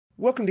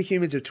Welcome to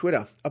Humans of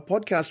Twitter, a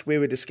podcast where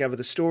we discover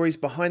the stories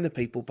behind the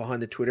people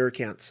behind the Twitter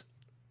accounts.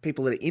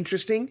 People that are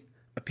interesting,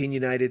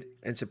 opinionated,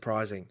 and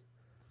surprising.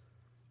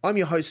 I'm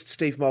your host,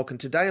 Steve Malk, and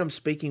today I'm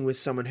speaking with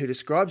someone who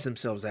describes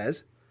themselves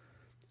as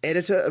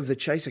editor of the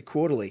Chaser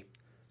Quarterly.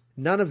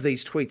 None of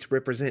these tweets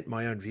represent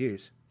my own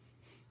views.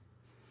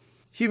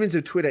 Humans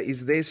of Twitter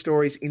is their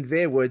stories in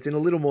their words in a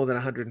little more than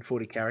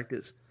 140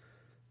 characters.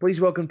 Please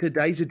welcome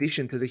today's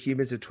addition to the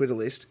Humans of Twitter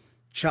list,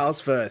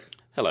 Charles Firth.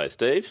 Hello,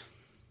 Steve.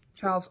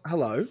 Charles,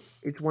 hello.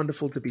 It's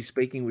wonderful to be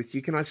speaking with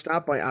you. Can I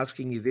start by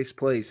asking you this,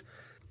 please?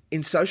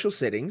 In social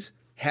settings,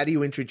 how do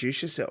you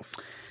introduce yourself?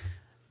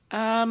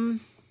 I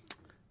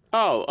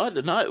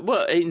don't know.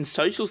 Well, in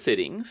social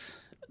settings,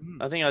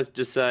 I think I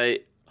just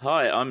say,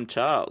 "Hi, I'm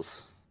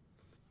Charles."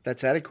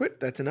 That's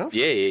adequate? That's enough?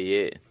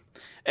 Yeah.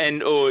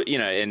 And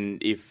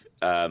if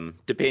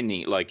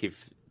depending, like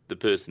if the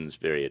person's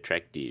very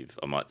attractive,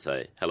 I might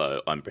say,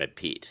 "Hello, I'm Brad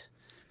Pitt,"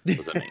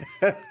 or something.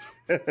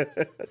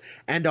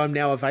 And I'm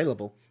now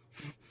available.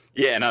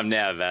 Yeah, and I'm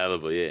now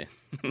available, yeah.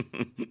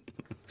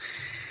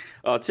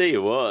 I'll tell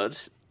you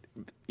what,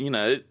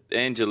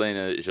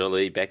 Angelina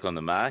Jolie back on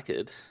the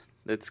market,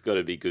 that's got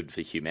to be good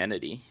for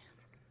humanity.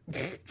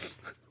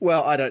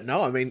 Well, I don't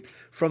know. I mean,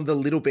 from the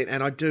little bit,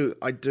 and I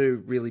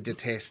do really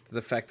detest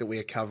the fact that we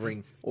are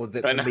covering, or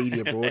that the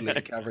media broadly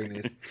are covering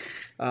this.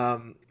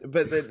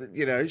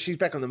 But she's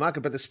back on the market,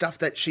 but the stuff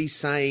that she's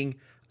saying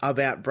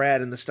about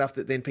Brad and the stuff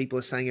that then people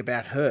are saying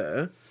about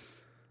her,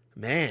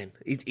 man,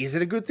 is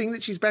it a good thing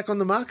that she's back on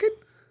the market?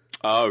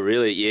 Oh,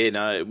 really? Yeah,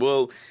 no.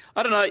 Well,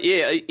 I don't know.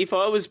 Yeah, if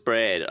I was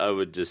Brad, I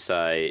would just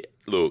say,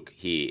 look,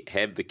 here,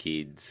 have the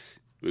kids.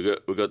 We've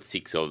got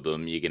 6 of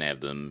them. You can have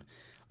them.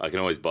 I can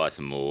always buy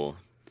some more.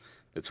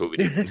 That's what we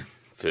did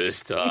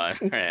first time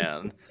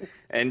around.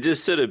 And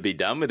just sort of be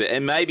done with it.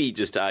 And maybe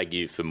just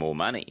argue for more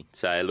money.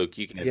 Say, look,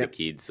 you can have the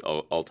kids.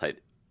 I'll take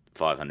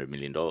 $500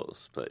 million,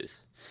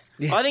 please.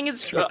 Yeah, I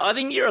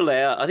think you're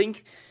allowed. I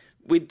think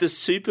with the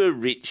super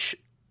rich,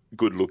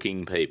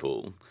 good-looking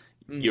people,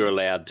 you're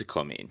allowed to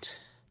comment.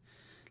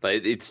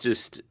 Like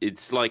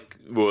it's like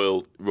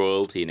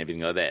royalty and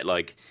everything like that.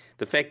 Like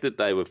the fact that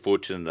they were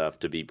fortunate enough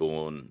to be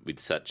born with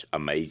such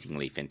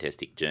amazingly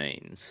fantastic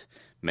genes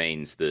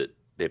means that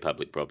they're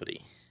public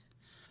property.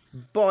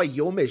 By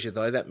your measure,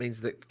 though, that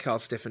means that Karl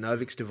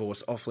Stefanovic's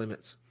divorce off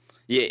limits.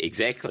 Yeah,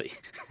 exactly.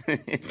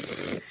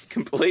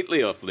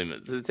 Completely off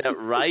limits. It's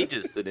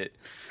outrageous that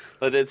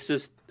that's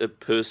just a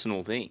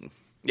personal thing.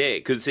 Yeah,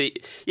 because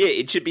it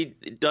should be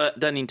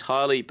done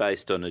entirely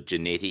based on a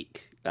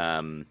genetic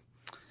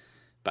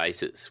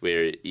basis,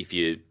 where if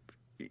you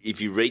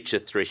reach a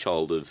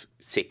threshold of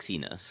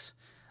sexiness,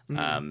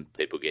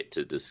 people get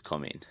to just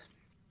comment.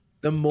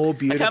 The more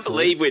beautiful. I can't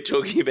believe we're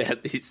talking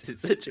about this.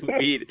 It's such a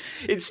weird.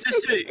 It's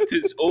just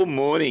because all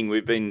morning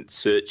we've been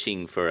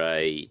searching for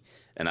an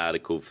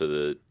article for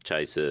the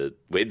Chaser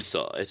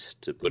website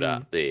to put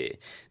up there,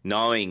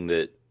 knowing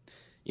that.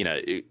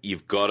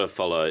 You've got to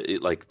follow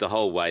it. Like the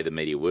whole way the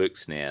media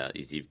works now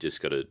is you've just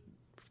got to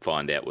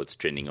find out what's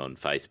trending on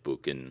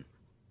Facebook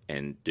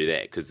and do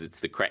that, because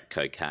it's the crack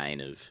cocaine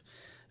of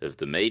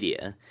the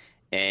media.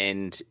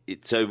 And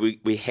so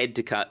we had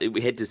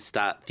to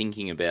start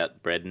thinking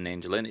about Brad and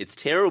Angelina. It's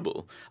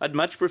terrible. I'd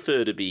much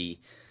prefer to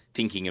be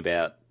thinking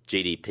about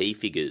GDP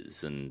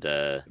figures and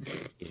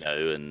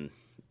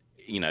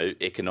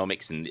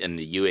economics and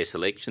the US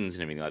elections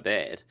and everything like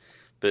that.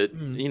 But,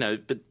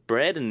 but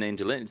Brad and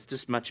Angelina, it's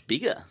just much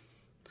bigger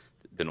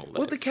than all that.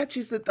 Well, the catch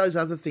is that those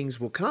other things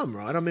will come,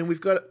 right? I mean,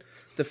 we've got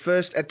the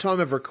first, at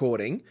time of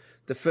recording,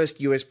 the first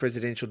US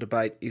presidential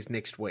debate is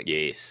next week.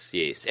 Yes.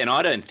 And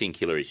I don't think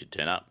Hillary should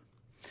turn up.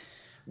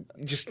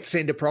 Just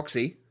send a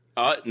proxy?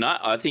 No,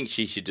 I think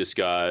she should just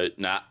go,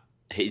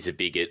 he's a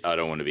bigot. I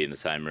don't want to be in the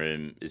same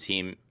room as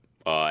him.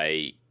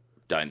 I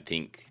don't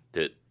think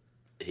that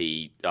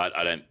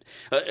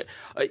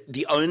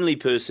the only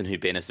person who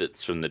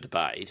benefits from the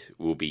debate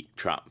will be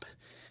Trump.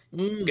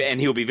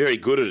 And he'll be very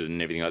good at it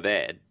and everything like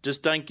that.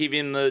 Just don't give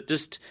him and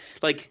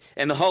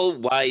the whole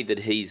way that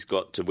he's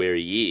got to where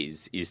he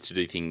is to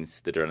do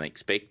things that are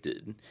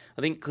unexpected.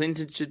 I think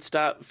Clinton should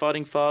start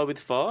fighting fire with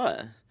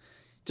fire.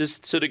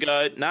 Just sort of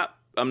go,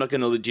 I'm not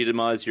going to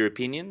legitimise your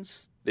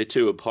opinions. They're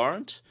too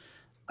abhorrent.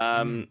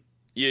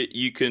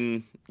 You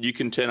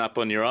can turn up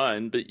on your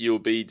own, but you'll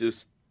be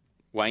just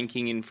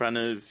wanking in front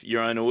of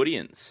your own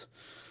audience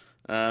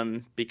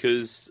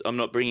because I'm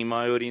not bringing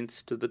my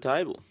audience to the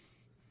table.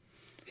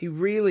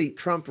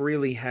 Trump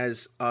really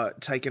has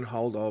taken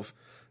hold of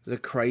the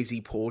crazy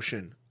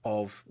portion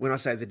of, when I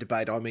say the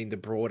debate, I mean the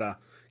broader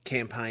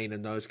campaign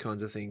and those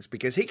kinds of things,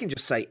 because he can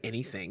just say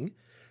anything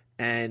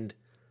and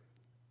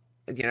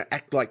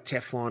act like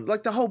Teflon,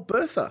 like the whole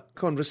Bertha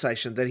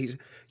conversation that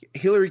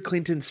Hillary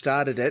Clinton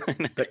started it,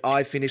 but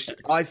I finished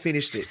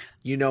it.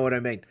 You know what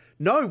I mean?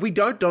 No, we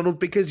don't, Donald,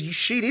 because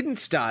she didn't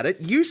start it.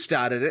 You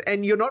started it,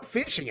 and you're not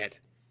finishing it.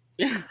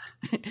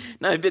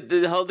 No, but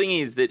the whole thing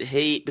is that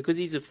because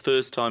he's a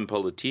first-time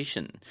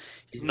politician,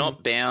 he's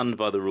not bound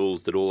by the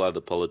rules that all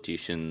other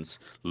politicians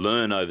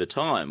learn over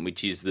time,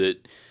 which is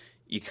that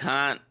you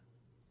can't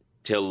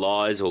tell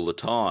lies all the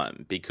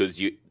time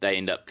because they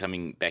end up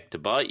coming back to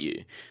bite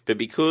you. But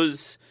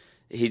because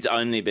he's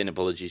only been a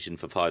politician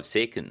for 5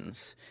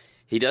 seconds,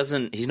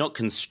 he's not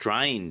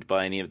constrained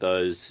by any of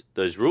those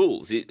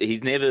rules.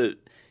 He's never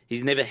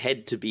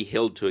had to be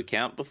held to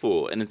account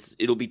before, and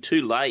it'll be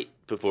too late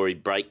before he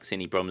breaks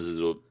any promises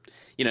or,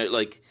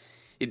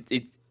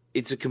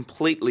 it's a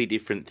completely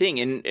different thing.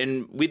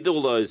 And with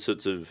all those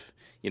sorts of,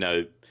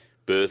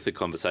 birther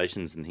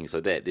conversations and things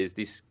like that, there's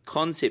this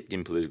concept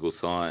in political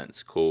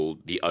science called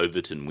the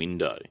Overton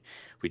window,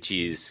 which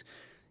is,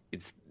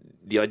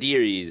 the idea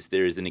is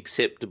there is an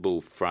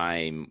acceptable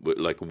frame,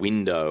 like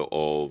window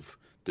of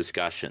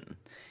discussion.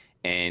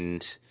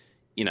 And,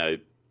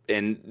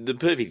 and the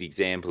perfect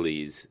example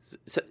is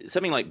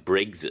something like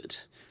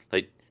Brexit.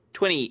 Like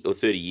 20 or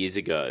 30 years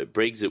ago,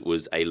 Brexit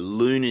was a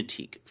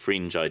lunatic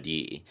fringe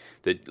idea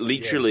that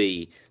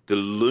literally the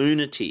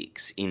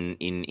lunatics in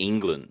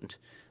England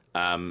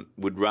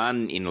would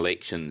run in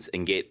elections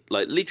and get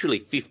like literally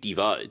 50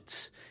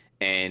 votes,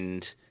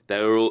 and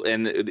they were all,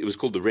 and it was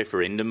called the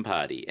Referendum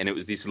Party, and it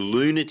was this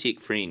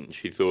lunatic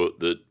fringe who thought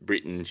that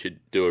Britain should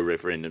do a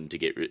referendum to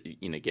get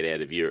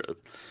out of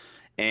Europe,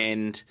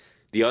 and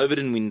the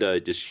Overton window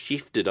just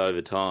shifted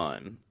over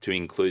time to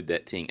include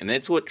that thing, and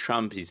that's what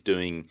Trump is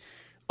doing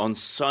on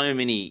so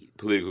many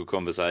political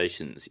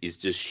conversations, is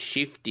just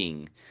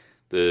shifting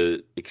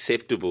the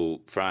acceptable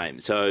frame.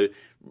 So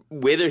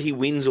whether he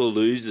wins or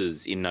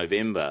loses in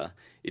November,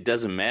 it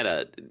doesn't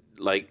matter.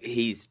 Like,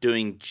 he's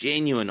doing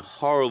genuine,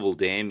 horrible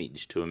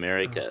damage to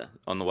America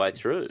on the way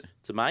through.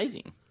 It's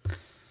amazing.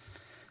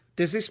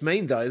 Does this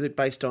mean, though, that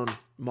based on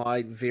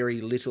my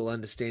very little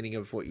understanding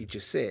of what you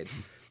just said,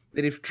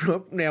 that if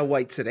Trump now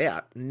waits it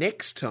out,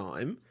 next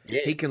time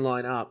he can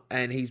line up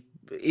and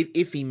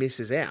if he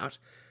misses out,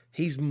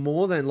 he's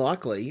more than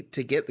likely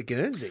to get the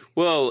Guernsey?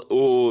 Well,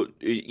 or,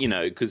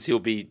 because he'll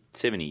be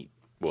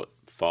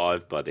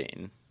 75 by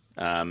then.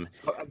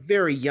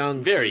 Very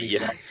young. Very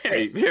young.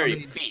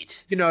 Very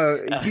fit. You know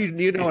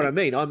what I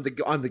mean. I'm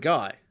the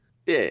guy.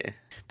 Yeah.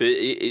 But,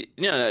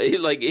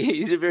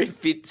 he's a very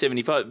fit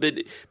 75.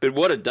 But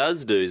what it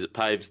does do is it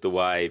paves the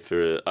way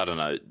for, I don't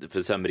know,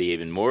 for somebody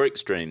even more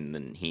extreme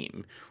than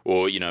him,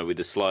 or, with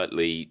a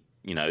slightly,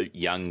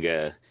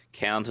 younger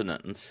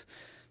countenance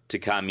to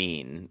come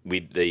in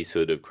with these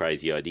sort of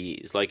crazy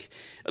ideas.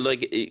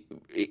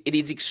 It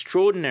is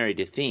extraordinary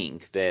to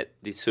think that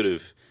this sort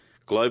of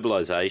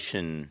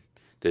globalisation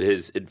that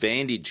has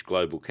advantaged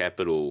global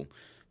capital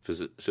for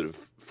sort of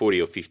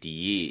 40 or 50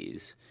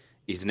 years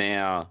is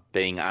now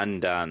being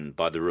undone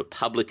by the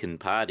Republican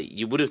Party.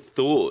 You would have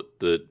thought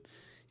that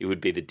it would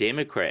be the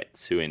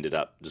Democrats who ended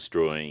up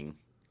destroying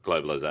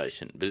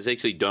globalisation, but it's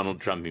actually Donald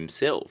Trump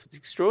himself. It's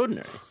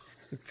extraordinary.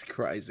 It's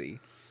crazy.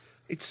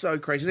 It's so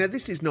crazy. Now,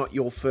 this is not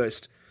your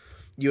first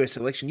US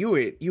election. You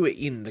were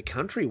in the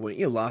country, weren't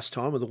you, last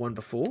time or the one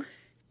before?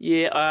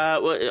 Yeah,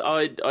 well,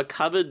 I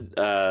covered.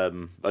 I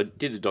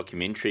did a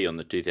documentary on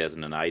the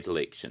 2008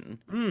 election.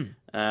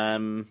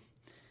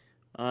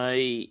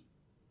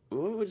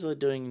 What was I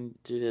doing in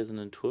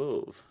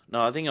 2012?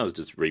 No, I think I was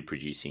just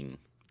reproducing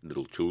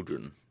little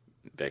children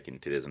back in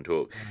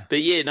 2012.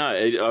 But yeah,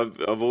 no,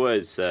 I've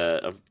always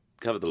I've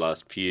covered the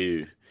last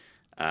few,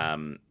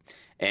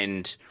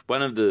 and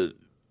one of the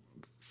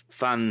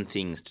fun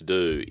things to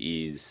do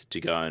is to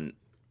go and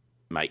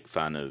make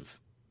fun of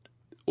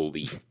all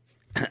the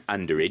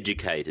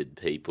undereducated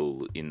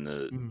people in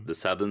the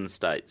southern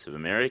states of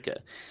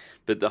America.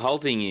 But the whole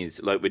thing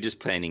is, like, we're just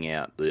planning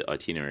out the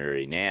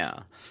itinerary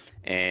now,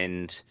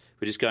 and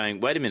we're just going,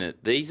 wait a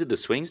minute, these are the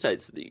swing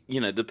states.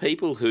 The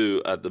people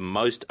who are the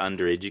most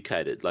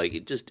undereducated,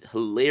 like just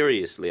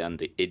hilariously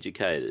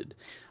undereducated,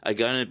 are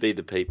going to be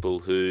the people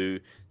who,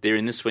 they're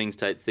in the swing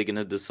states, they're going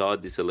to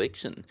decide this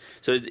election.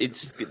 So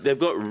they've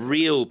got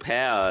real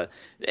power,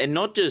 and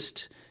not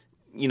just,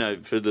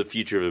 for the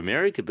future of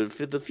America, but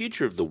for the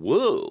future of the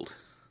world.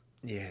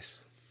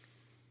 Yes.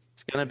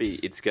 It's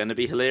going to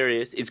be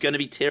hilarious. It's going to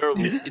be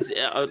terrible.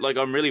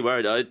 I'm really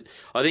worried. I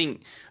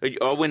think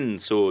I went and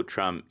saw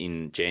Trump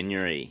in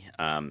January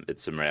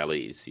at some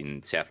rallies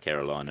in South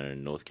Carolina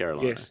and North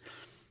Carolina, yes.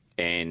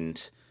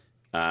 And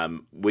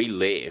we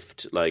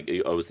left. Like,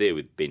 I was there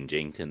with Ben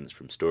Jenkins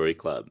from Story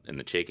Club and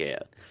the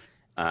Checkout,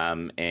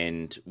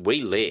 and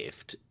we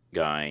left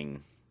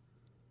going,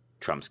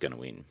 Trump's going to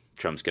win.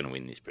 Trump's going to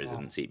win this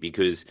presidency,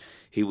 because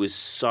he was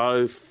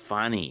so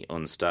funny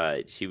on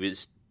stage.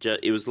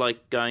 It was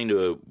like going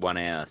to a 1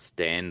 hour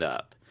stand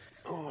up.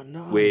 Oh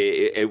no!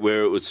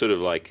 Where it was sort of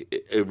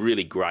like a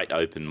really great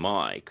open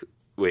mic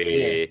where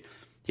he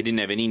didn't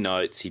have any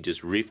notes. He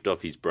just riffed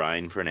off his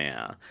brain for an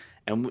hour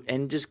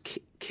and just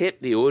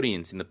kept the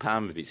audience in the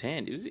palm of his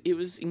hand. It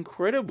was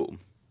incredible.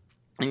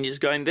 And you're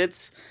just going,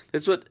 that's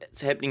what's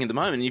happening at the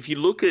moment. And if you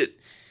look at,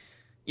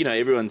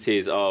 everyone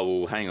says, oh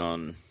well, hang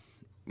on,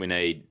 we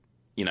need,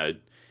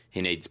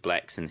 he needs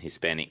blacks and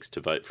Hispanics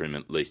to vote for him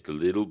at least a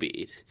little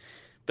bit,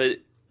 but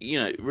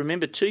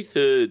remember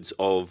 2/3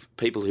 of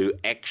people who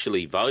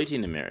actually vote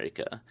in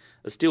America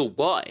are still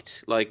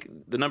white. Like,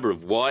 the number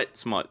of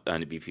whites might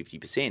only be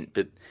 50%,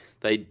 but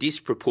they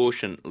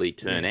disproportionately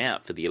turn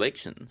out for the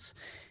elections.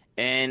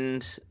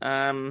 And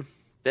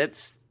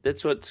that's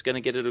what's going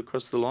to get it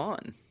across the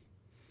line.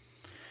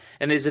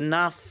 And there's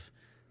enough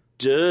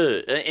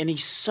dirt, and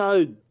he's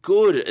so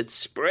good at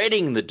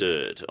spreading the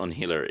dirt on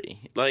Hillary.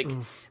 Like,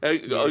 I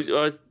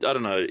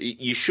don't know,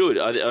 you should.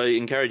 I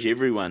encourage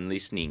everyone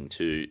listening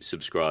to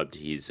subscribe to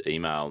his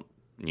email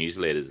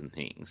newsletters and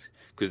things,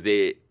 because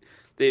they're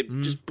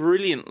just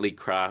brilliantly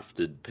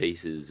crafted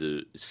pieces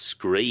of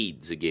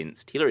screeds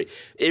against Hillary.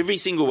 Every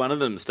single one of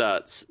them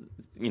starts,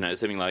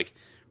 something like,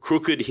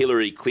 "Crooked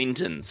Hillary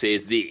Clinton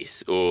says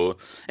this,"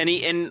 and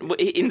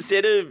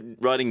instead of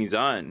writing his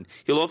own,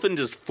 he'll often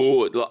just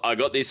forward, "I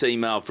got this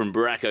email from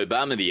Barack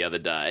Obama the other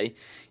day.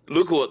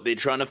 Look what they're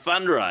trying to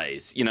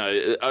fundraise,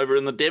 over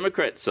on the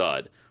Democrat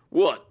side.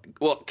 What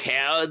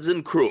cowards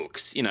and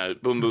crooks,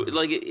 boom, boom."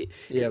 Like,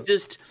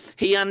 just,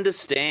 he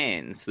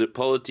understands that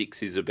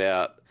politics is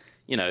about,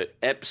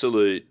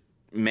 absolute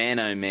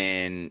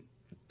man-o-man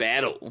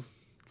battle,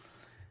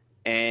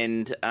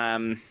 and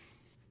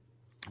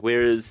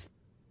whereas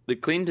the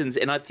Clintons,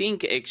 and I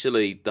think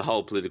actually the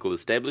whole political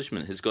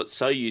establishment has got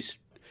so used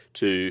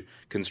to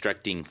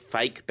constructing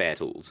fake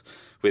battles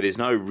where there's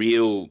no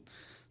real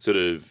sort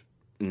of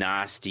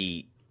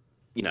nasty,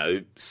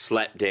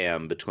 slap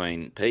down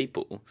between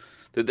people,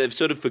 that they've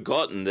sort of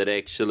forgotten that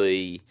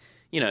actually,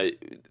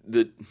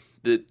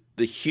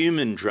 the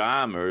human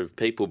drama of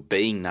people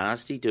being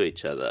nasty to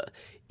each other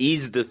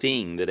is the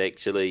thing that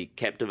actually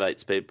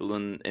captivates people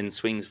and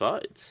swings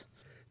votes.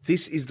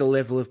 This is the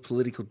level of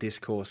political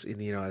discourse in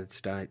the United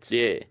States.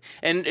 Yeah,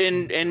 and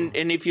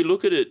if you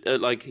look at it,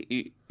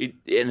 and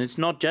it's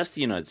not just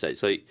the United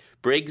States. Like,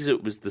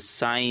 Brexit was the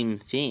same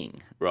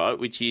thing, right?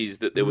 Which is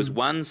that there was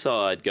one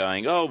side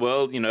going, "Oh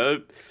well,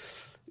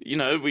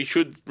 we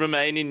should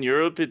remain in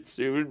Europe. It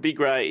would be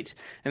great,"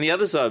 and the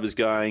other side was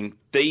going,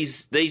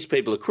 "These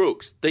people are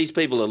crooks. These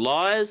people are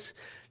liars.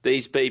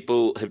 These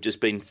people have just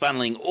been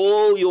funneling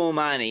all your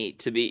money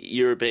to the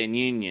European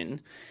Union."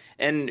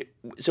 And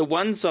so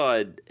one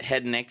side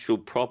had an actual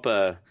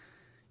proper,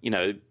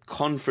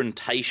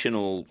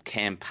 confrontational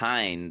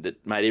campaign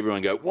that made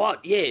everyone go,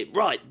 "What? Yeah,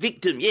 right,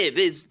 victim. Yeah,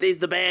 there's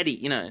the baddie,"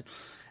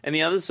 And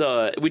the other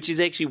side, which is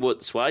actually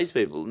what sways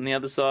people, and the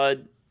other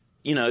side,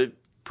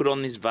 put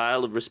on this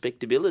veil of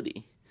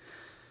respectability.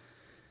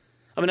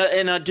 I mean,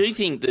 and I do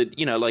think that,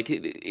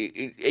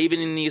 even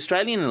in the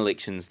Australian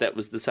elections, that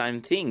was the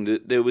same thing.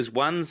 That there was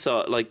one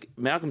side, like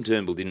Malcolm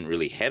Turnbull didn't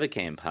really have a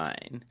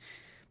campaign.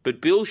 But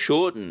Bill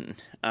Shorten,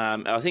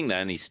 I think they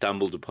only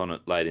stumbled upon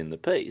it late in the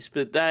piece,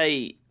 but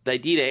they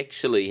did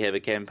actually have a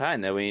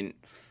campaign. They went,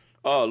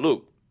 "Oh,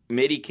 look,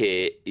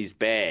 Medicare is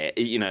bad,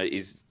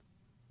 is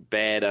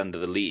bad under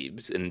the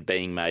Libs and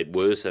being made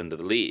worse under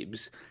the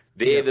Libs.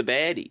 They're the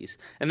baddies."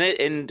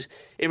 And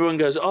everyone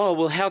goes, "Oh,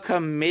 well, how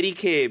come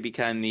Medicare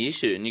became the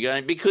issue?" And you're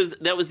going, because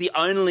that was the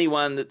only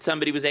one that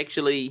somebody was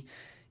actually,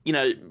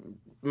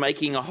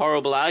 making a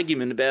horrible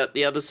argument about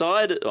the other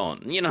side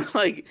on, you know what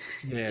I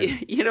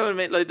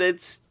mean? Like,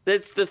 that's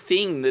the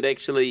thing that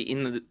actually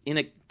in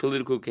a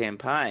political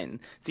campaign,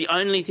 it's the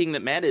only thing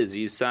that matters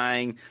is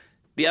saying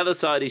the other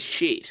side is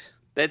shit.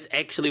 That's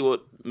actually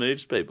what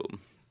moves people.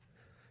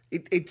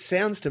 It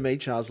sounds to me,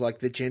 Charles, like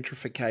the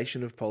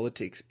gentrification of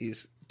politics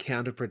is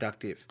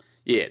counterproductive.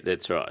 Yeah,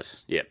 that's right.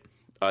 Yep.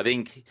 I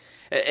think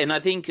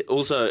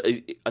also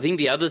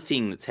the other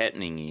thing that's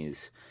happening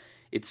is,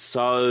 it's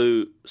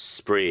so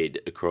spread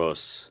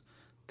across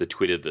the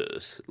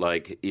Twitterverse.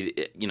 Like,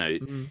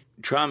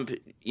 Trump,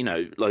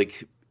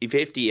 like, if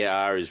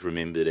FDR is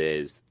remembered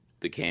as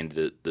the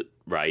candidate that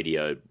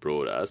radio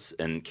brought us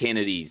and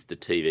Kennedy's the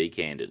TV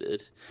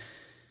candidate,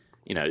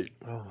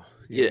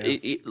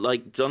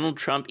 like, Donald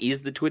Trump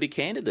is the Twitter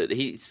candidate.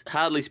 He's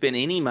hardly spent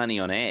any money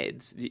on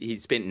ads. He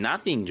spent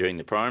nothing during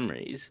the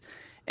primaries.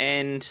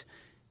 And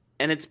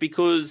it's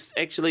because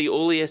actually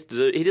all he has to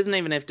do, he doesn't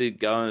even have to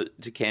go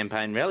to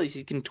campaign rallies.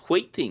 He can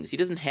tweet things. He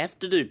doesn't have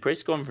to do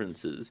press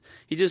conferences.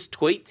 He just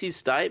tweets his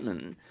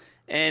statement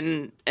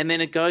and then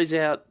it goes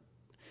out,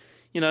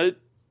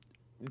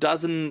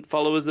 dozen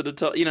followers at a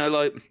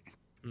time,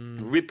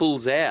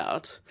 ripples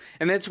out.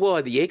 And that's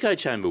why the echo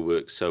chamber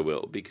works so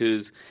well,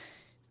 because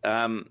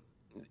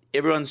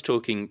everyone's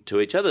talking to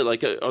each other.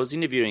 Like, I was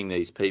interviewing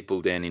these people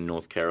down in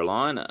North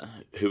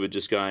Carolina who were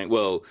just going,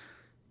 well,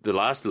 the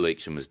last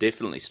election was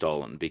definitely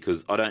stolen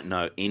because I don't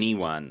know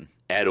anyone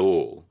at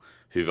all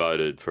who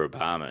voted for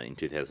Obama in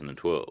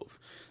 2012.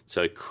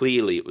 So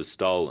clearly it was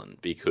stolen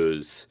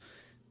because,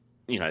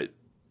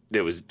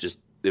 there was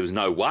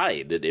no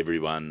way that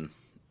everyone,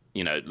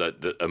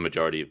 a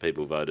majority of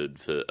people voted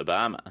for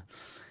Obama.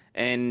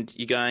 And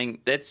you're going,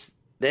 that's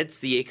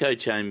the echo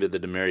chamber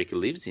that America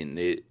lives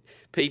in.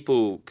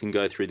 People can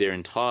go through their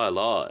entire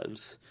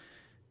lives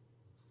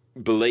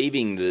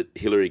believing that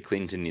Hillary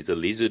Clinton is a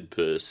lizard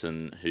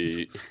person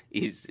who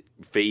is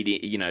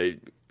feeding,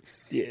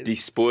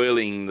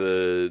 despoiling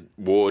the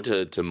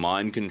water to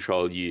mind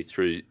control you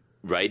through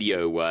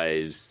radio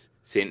waves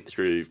sent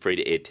through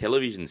free-to-air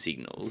television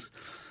signals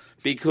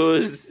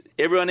because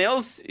everyone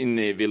else in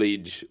their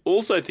village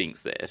also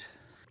thinks that.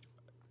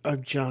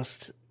 I'm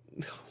just...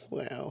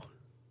 Wow.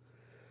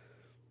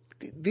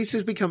 This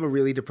has become a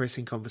really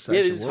depressing conversation.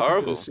 Yeah, this is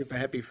horrible. Super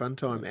happy fun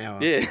time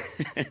hour. Yeah,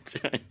 that's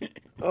right.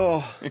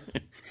 Oh,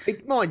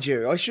 mind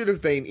you, I should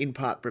have been in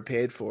part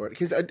prepared for it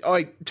because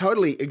I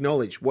totally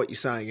acknowledge what you're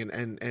saying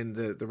and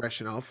the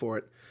rationale for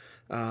it.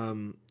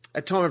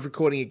 At time of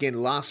recording again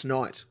last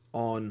night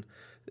on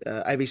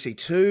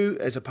ABC2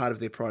 as a part of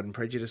their Pride and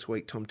Prejudice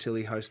week, Tom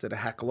Tilley hosted a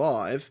Hack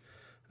Live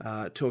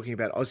talking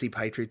about Aussie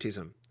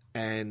patriotism,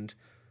 and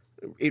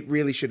it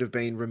really should have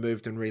been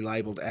removed and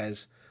relabelled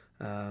as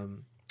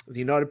the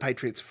United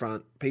Patriots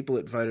Front, people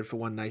that voted for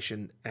One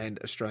Nation, and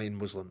Australian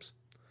Muslims.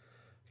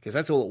 Because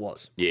that's all it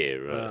was. Yeah,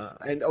 right.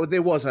 And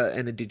there was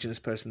an Indigenous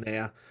person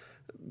there.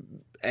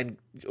 And,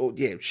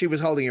 she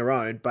was holding her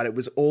own, but it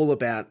was all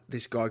about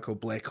this guy called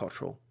Blair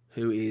Cottrell,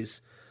 who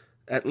is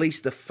at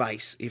least the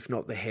face, if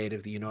not the head,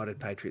 of the United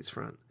Patriots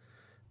Front.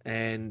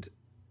 And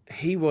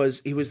he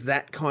was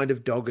that kind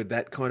of dogged,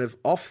 that kind of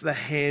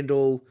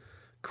off-the-handle,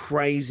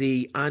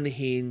 crazy,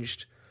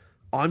 unhinged,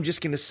 I'm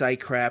just going to say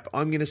crap.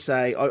 I'm going to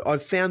say,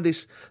 I've found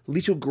this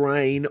little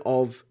grain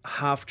of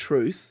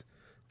half-truth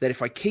that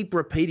if I keep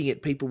repeating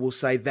it, people will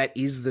say that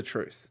is the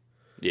truth.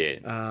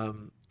 Yeah.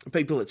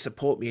 People that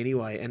support me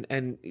anyway.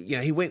 And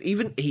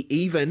he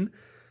even,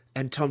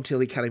 and Tom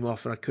Tilley cut him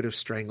off and I could have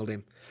strangled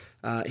him.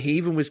 He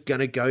even was going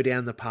to go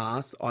down the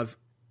path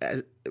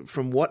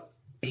from what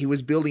he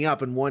was building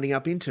up and winding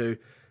up into,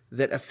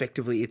 that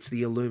effectively it's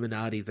the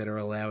Illuminati that are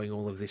allowing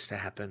all of this to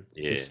happen.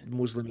 Yeah. This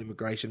Muslim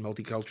immigration,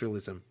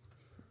 multiculturalism.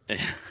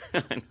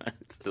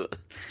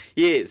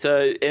 Yeah,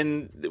 so,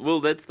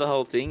 that's the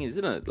whole thing,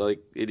 isn't it?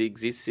 Like, it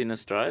exists in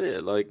Australia.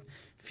 Like,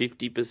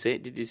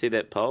 50%, did you see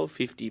that poll?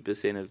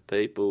 50% of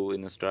people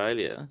in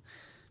Australia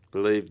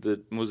believe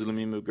that Muslim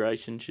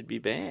immigration should be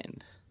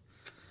banned.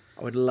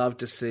 I would love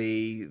to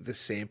see the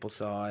sample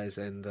size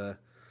and the,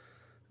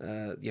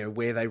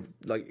 where they,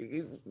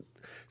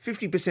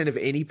 50% of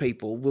any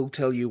people will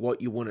tell you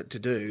what you want it to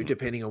do,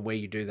 depending on where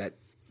you do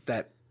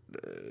that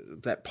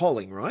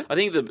polling, right? I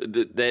think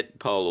that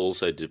poll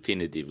also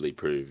definitively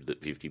proved that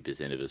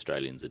 50% of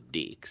Australians are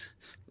dicks.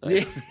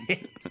 That's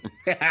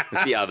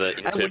the other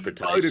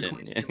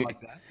interpretation.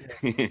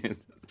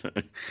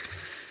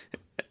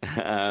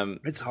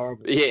 It's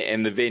horrible. Yeah,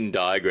 and the Venn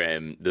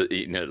diagram,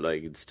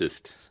 it's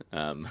just,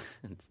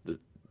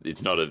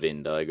 it's not a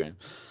Venn diagram.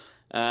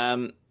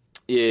 But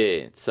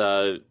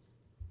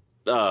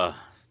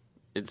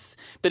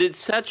it's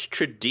such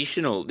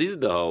traditional. This is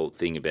the whole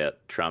thing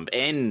about Trump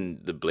and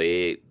the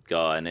Blair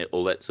guy and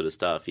all that sort of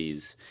stuff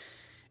is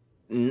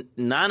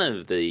none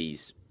of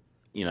these,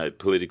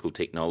 political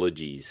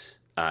technologies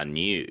are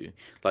new.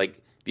 Like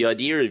the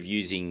idea of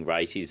using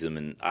racism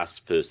and us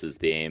versus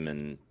them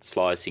and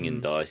slicing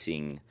and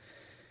dicing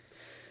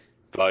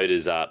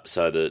voters up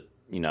so that,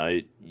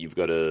 you've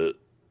got a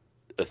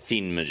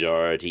thin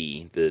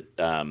majority that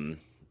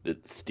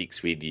that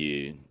sticks with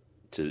you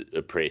to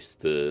oppress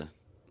the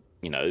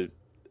a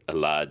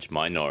large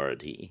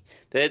minority.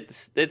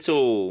 That's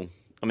all.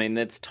 I mean,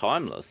 that's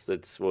timeless.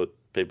 That's what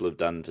people have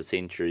done for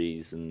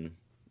centuries and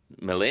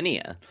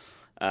millennia.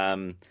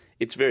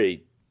 It's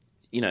very,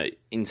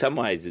 in some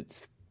ways,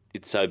 it's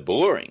so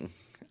boring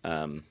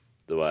the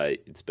way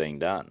it's being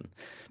done.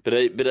 But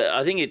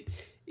I think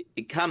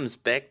it comes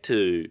back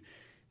to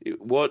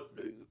what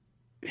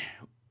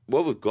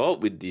we've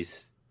got with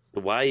this. The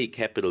way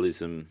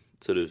capitalism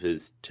sort of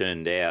has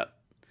turned out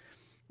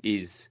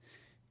is,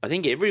 I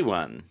think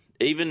everyone,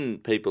 even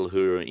people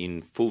who are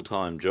in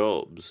full-time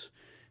jobs,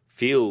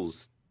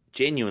 feels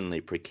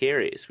genuinely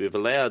precarious. We've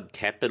allowed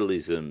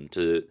capitalism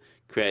to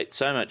create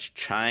so much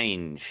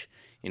change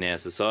in our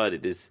society.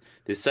 There's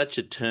such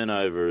a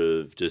turnover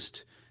of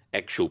just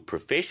actual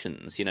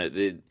professions.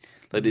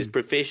 There's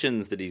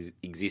professions that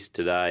exist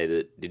today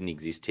that didn't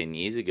exist 10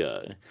 years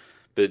ago,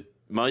 but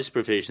most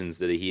professions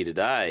that are here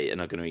today are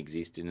not going to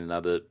exist in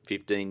another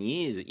 15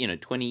 years,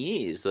 20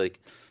 years.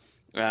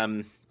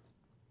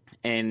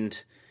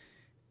 And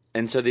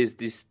so there's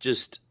this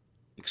just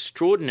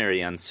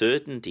extraordinary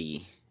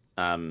uncertainty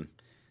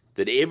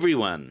that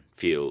everyone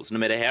feels, no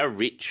matter how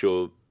rich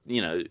or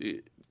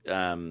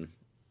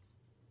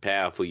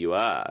powerful you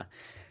are.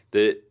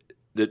 That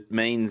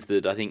means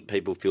that I think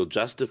people feel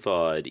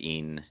justified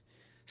in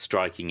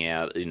striking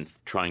out in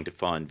trying to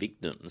find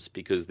victims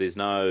because there's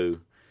no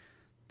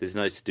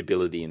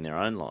stability in their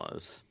own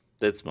lives.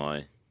 That's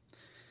my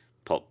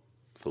pop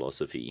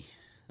philosophy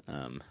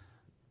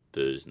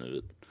version of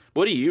it.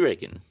 What do you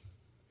reckon?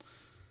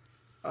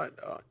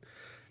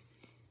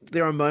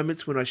 There are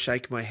moments when I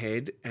shake my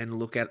head and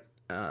look at,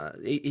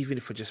 even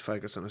if I just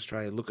focus on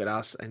Australia, look at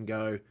us and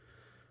go,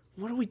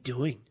 what are we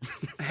doing?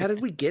 How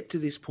did we get to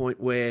this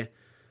point where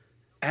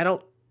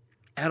adult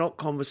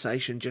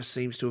conversation just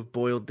seems to have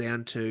boiled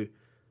down to,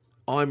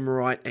 I'm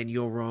right and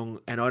you're wrong,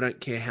 and I don't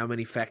care how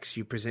many facts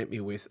you present me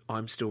with,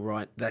 I'm still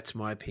right. That's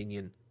my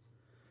opinion.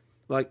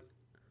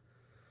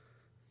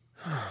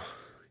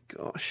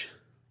 gosh.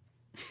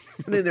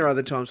 And then there are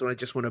other times when I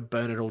just want to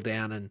burn it all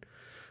down and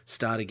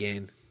start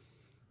again.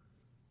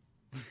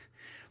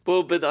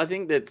 Well, but I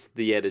think that's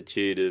the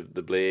attitude of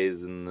the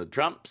Blairs and the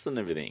Trumps and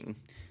everything,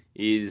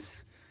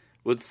 is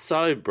what's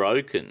so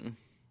broken.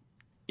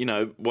 You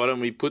know, why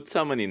don't we put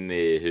someone in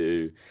there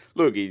who,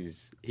 look,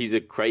 he's a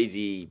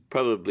crazy,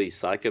 probably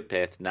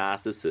psychopath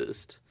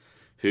narcissist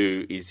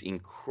who is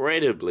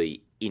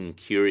incredibly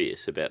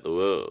incurious about the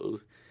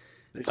world.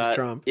 This is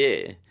Trump.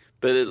 Yeah,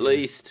 but at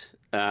least,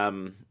 at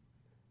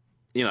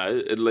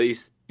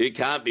least it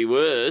can't be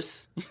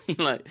worse.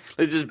 Like,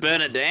 let's just burn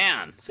it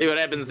down, see what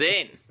happens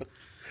then.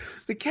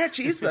 The catch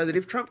is, though, that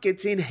if Trump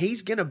gets in,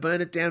 he's going to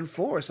burn it down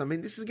for us. I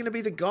mean, this is going to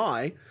be the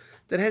guy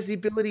that has the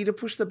ability to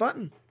push the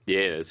button.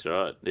 Yeah, that's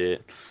right, yeah.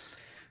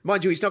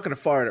 Mind you, he's not going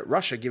to fire it at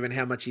Russia, given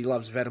how much he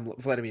loves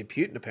Vladimir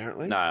Putin,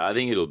 apparently. No, I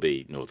think it'll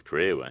be North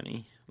Korea, won't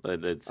he?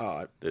 That's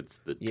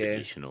the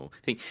traditional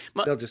thing.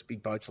 They'll just be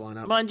boats line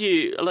up. Mind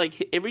you,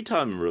 like, every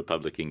time a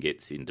Republican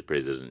gets into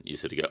president, you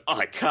sort of go,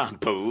 I can't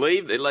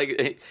believe it.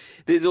 Like,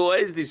 there's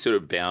always this sort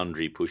of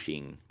boundary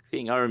pushing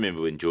thing. I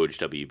remember when George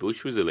W.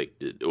 Bush was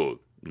elected, or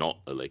not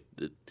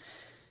elected,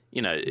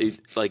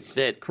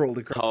 that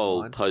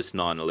whole post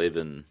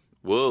 9/11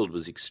 world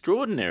was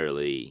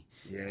extraordinarily.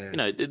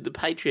 Yeah. The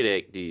Patriot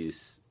Act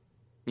is,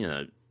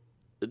 a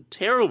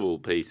terrible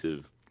piece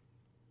of,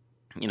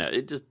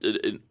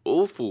 an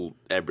awful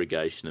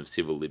abrogation of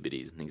civil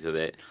liberties and things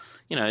like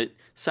that.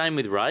 Same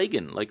with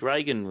Reagan. Like,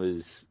 Reagan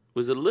was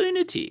a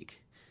lunatic,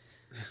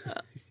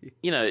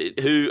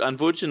 who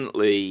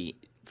unfortunately,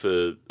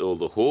 for all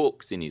the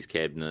hawks in his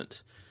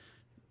cabinet,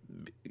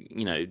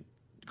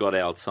 got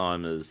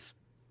Alzheimer's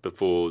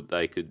before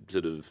they could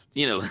sort of,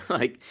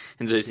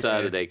 and so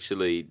started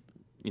actually,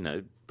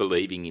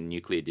 believing in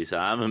nuclear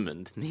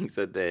disarmament and things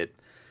like that,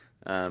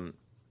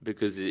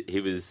 because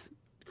he was,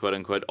 quote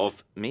unquote,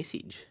 off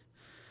message.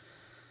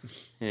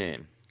 Yeah.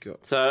 God.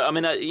 So, I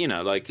mean,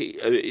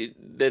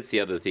 that's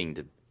the other thing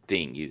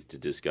is to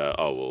just go,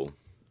 oh, well,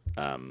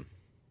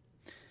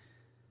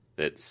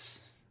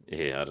 that's, I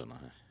don't know.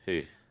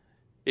 Who?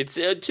 It's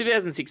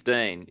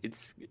 2016.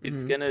 It's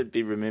going to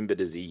be remembered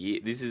as a year.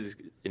 This is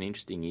an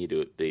interesting year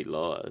to be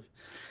live.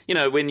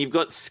 When you've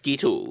got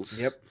Skittles.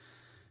 Yep.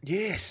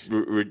 Yes.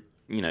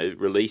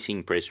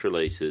 Releasing press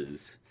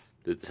releases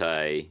that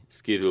say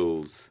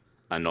Skittles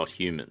are not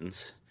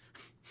humans.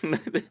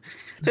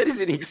 That is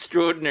an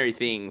extraordinary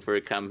thing for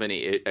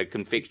a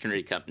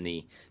confectionery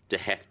company, to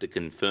have to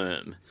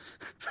confirm.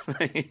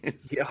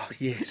 Yeah.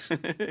 Yes.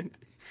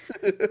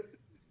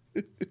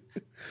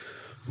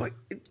 Like.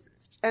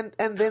 And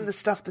then the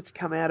stuff that's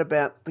come out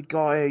about the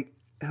guy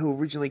who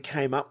originally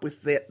came up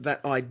with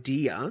that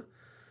idea,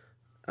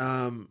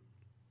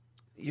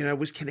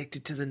 was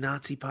connected to the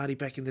Nazi Party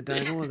back in the day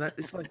and all of that.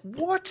 It's like,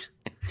 what?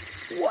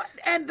 What?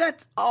 And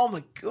that's, oh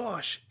my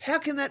gosh, how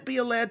can that be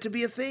allowed to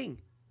be a thing?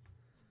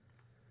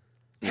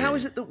 How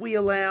is it that we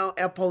allow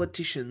our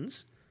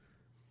politicians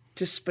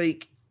to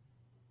speak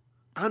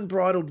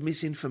unbridled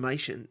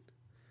misinformation,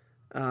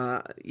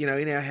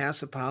 in our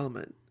House of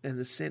Parliament and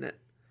the Senate?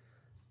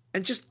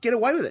 And just get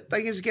away with it.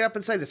 They can just get up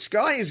and say the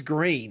sky is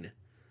green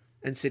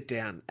and sit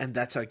down, and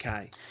that's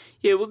okay.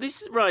 Yeah, well,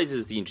 this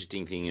raises the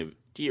interesting thing of,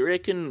 do you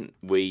reckon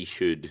we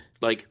should,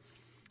 like,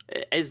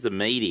 as the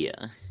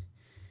media,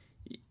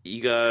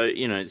 you go,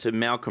 so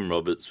Malcolm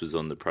Roberts was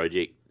on The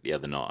Project the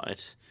other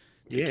night,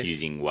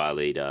 accusing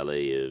Waleed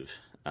Ali of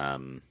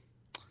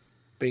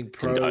being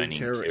condoning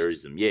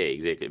terrorism. Yeah,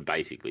 exactly.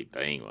 Basically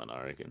being one,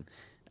 I reckon.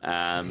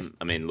 I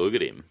mean, look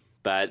at him.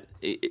 But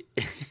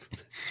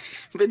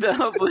but the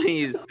whole point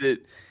is that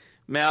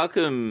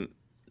Malcolm,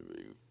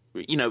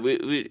 how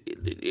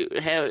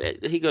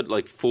he got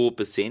like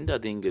 4%, I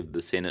think, of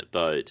the Senate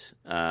vote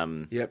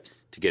to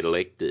get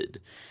elected.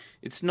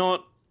 He's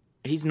not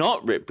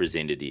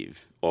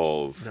representative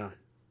of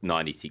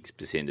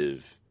 96%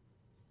 of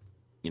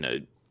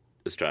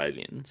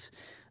Australians.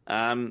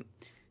 The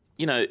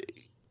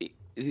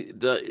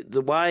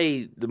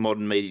way the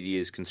modern media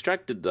is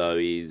constructed, though,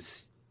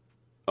 is,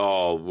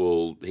 oh,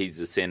 well, he's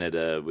the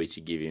senator, we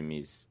should give him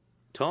his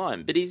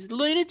time. But he's a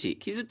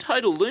lunatic. He's a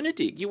total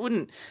lunatic. You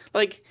wouldn't,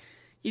 like,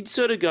 you'd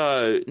sort of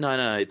go,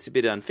 no, it's a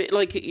bit unfair.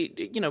 Like,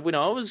 when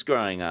I was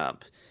growing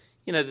up,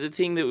 the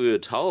thing that we were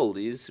told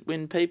is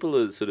when people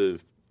are sort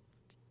of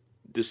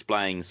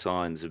displaying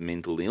signs of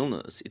mental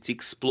illness, it's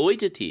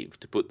exploitative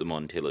to put them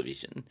on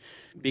television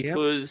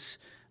because,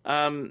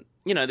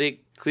 they're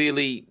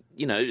clearly,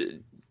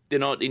 they're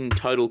not in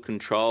total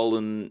control,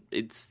 and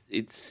it's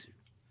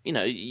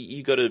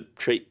you got to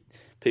treat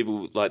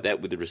people like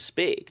that with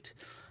respect.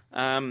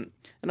 And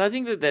I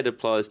think that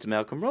applies to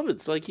Malcolm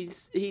Roberts. Like, he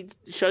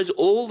shows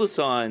all the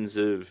signs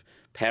of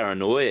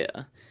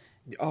paranoia.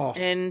 Oh,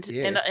 and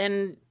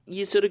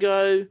you sort of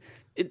go,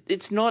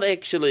 it's not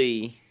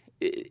actually,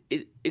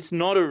 it's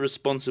not a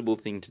responsible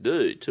thing to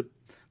do, to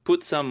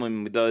put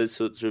someone with those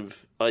sorts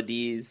of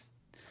ideas.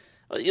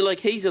 Like,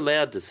 he's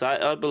allowed to say,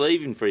 I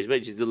believe in free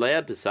speech, he's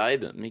allowed to say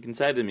them. He can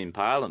say them in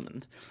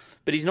Parliament,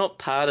 but he's not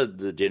part of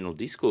the general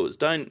discourse.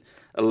 Don't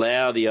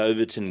allow the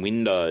Overton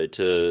window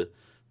to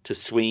to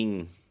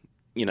swing,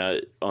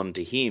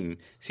 onto him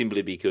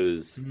simply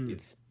because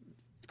it's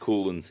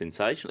cool and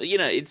sensational.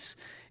 It's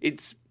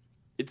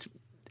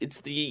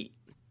the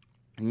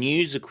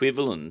news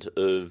equivalent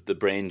of the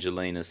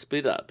Brangelina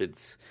split up.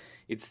 It's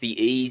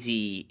the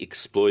easy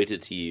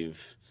exploitative,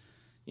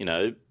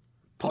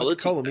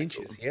 politics. Column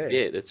inches, yeah.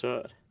 Yeah, that's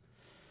right.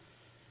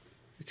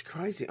 It's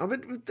crazy.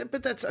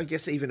 But that's, I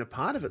guess, even a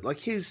part of it.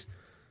 Like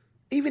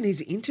even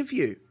his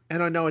interview,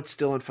 and I know it's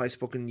still on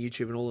Facebook and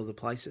YouTube and all of the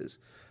places.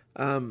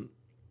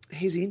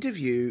 His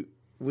interview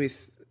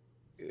with,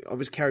 it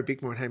was Carrie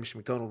Bickmore and Hamish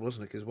McDonald,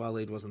 wasn't it? Because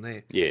Waleed wasn't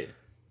there. Yeah.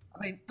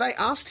 I mean, they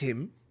asked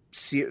him,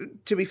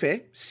 to be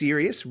fair,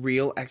 serious,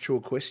 real, actual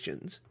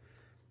questions.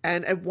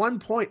 And at one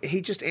point,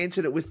 he just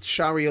answered it with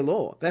Sharia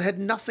law that had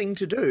nothing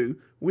to do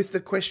with the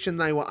question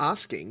they were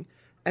asking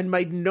and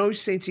made no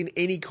sense in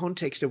any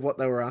context of what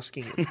they were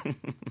asking him.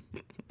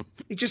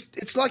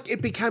 It's like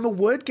it became a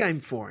word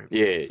game for him.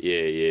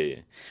 Yeah.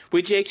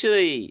 Which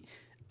actually,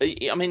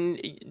 I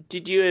mean,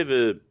 did you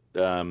ever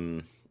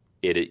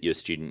edit your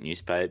student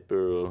newspaper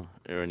or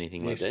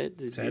anything like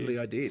that? Sadly,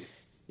 I did.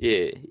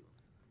 Yeah.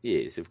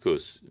 Yes, of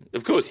course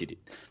you did.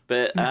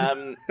 But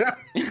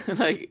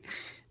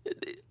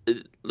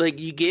like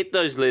you get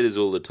those letters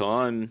all the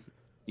time,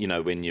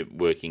 when you're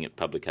working at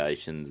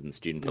publications and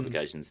student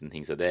publications and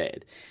things like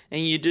that,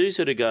 and you do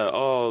sort of go,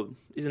 "Oh,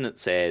 isn't it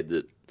sad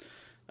that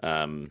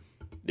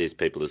there's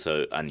people who are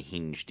so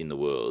unhinged in the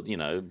world?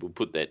 We'll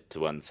put that to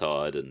one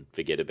side and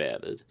forget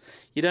about it."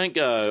 You don't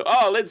go,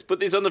 "Oh, let's put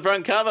this on the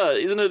front cover.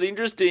 Isn't it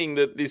interesting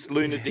that this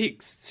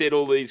lunatic said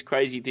all these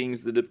crazy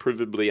things that are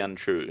provably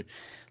untrue?"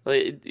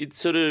 Like it's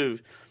sort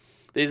of,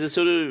 there's a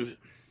sort of,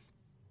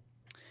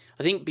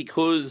 I think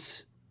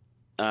because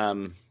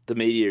the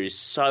media is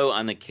so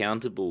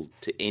unaccountable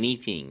to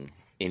anything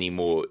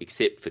anymore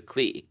except for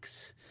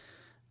clicks,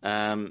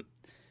 you're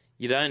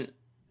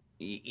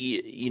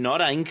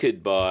not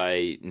anchored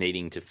by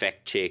needing to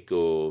fact check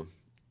or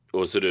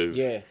sort of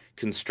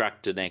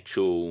construct an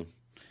actual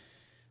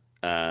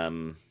a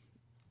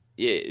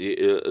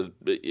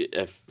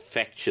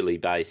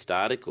factually based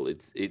article.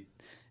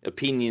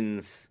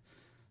 Opinions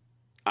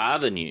are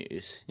the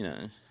news,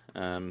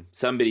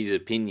 somebody's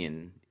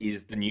opinion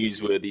is the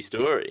newsworthy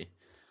story.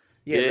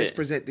 Yeah, let's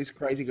present this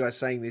crazy guy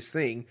saying this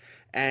thing.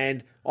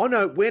 And,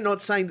 no, we're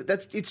not saying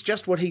it's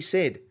just what he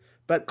said.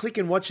 But click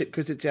and watch it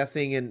because it's our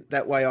thing, and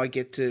that way I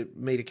get to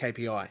meet a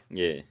KPI.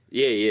 Yeah,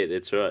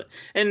 that's right.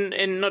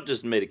 And not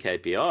just meet a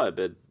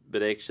KPI,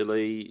 but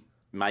actually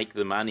make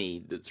the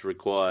money that's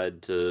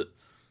required to,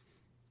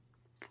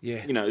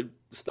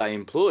 stay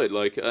employed.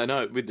 Like, I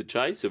know with the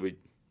Chaser, we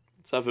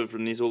suffer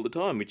from this all the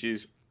time, which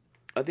is,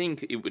 I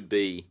think it would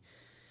be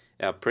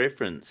our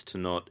preference to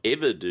not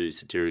ever do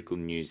satirical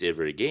news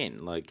ever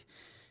again. Like,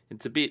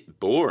 it's a bit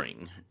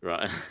boring,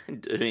 right?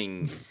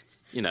 Doing,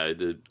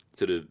 the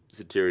sort of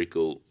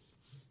satirical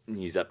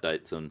news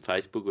updates on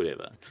Facebook,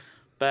 whatever.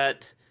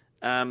 But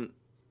they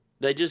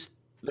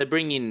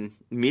bring in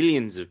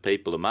millions of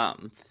people a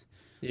month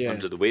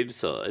onto the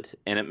website,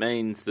 and it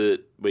means that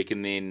we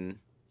can then,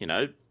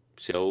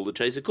 sell the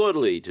Chaser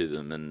Quarterly to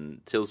them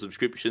and sell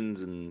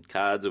subscriptions and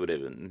cards or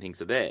whatever and things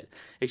like that.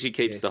 Actually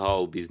keeps the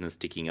whole business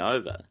ticking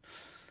over.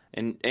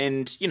 And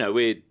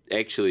we're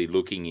actually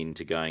looking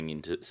into going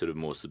into sort of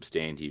more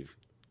substantive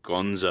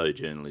gonzo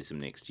journalism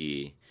next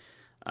year,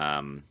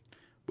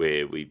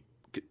 where we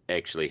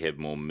actually have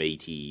more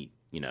meaty,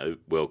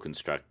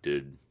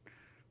 well-constructed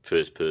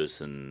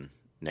first-person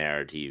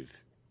narrative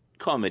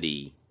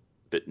comedy,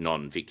 but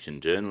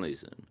non-fiction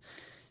journalism,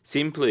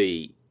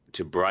 simply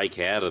to break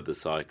out of the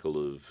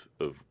cycle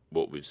of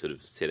what we've sort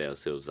of set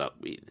ourselves up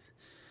with,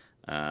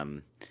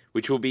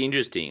 which will be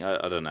interesting.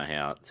 I don't know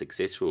how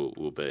successful it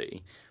will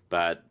be,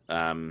 but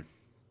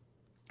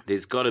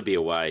there's got to be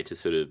a way to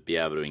sort of be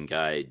able to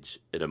engage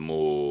at a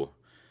more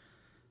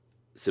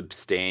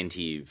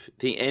substantive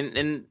thing.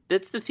 And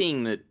that's the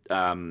thing that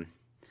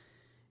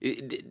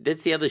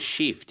that's the other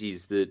shift,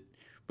 is that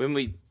when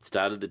we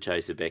started the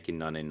Chaser back in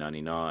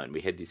 1999, we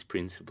had this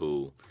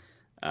principle,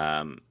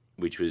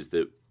 which was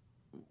that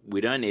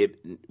we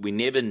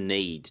never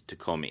need to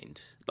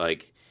comment.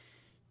 Like,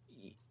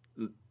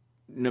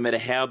 no matter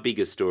how big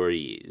a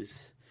story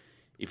is,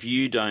 if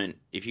you can't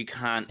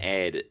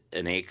add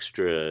an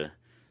extra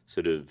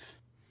sort of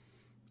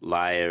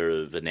layer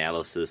of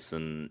analysis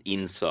and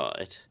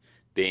insight,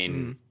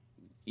 then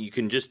you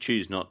can just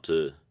choose not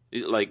to.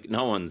 Like,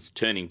 no one's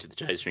turning to the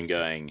Chaser and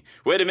going,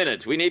 "Wait a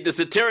minute, we need the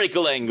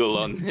satirical angle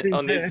on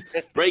this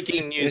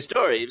breaking news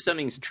story." If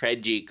something's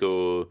tragic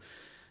or,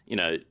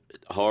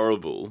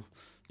 horrible,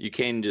 you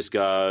can just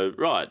go,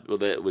 right, well,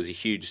 that was a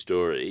huge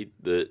story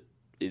that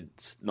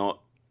it's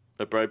not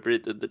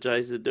appropriate that the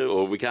Chaser do,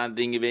 or we can't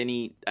think of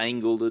any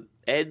angle that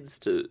adds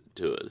to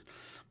it.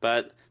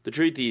 But the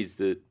truth is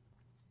that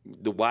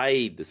the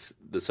way the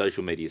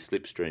social media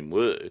slipstream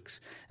works,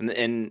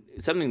 and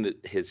something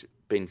that has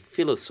been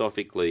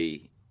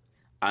philosophically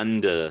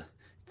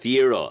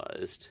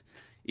under-theorised,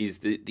 is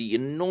the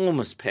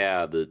enormous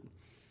power that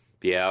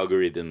the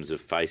algorithms of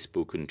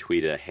Facebook and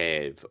Twitter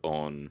have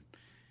on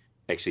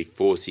actually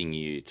forcing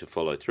you to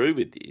follow through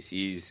with this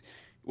is,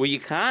 well, you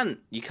can't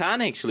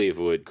actually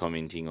avoid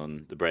commenting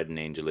on the Brad and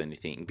Angelina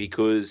thing,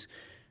 because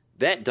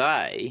that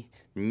day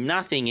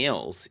nothing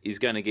else is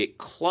going to get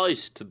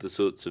close to the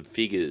sorts of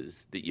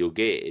figures that you'll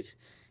get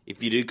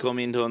if you do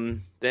comment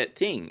on that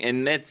thing.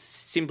 And that's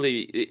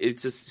simply,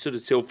 it's a sort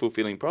of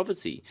self-fulfilling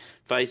prophecy.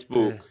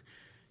 Facebook,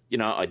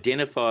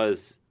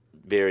 identifies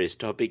various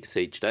topics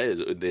each day, as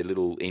their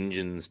little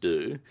engines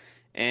do,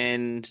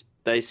 and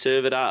they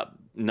serve it up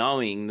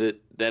knowing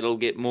that that'll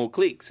get more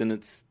clicks, and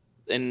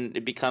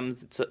it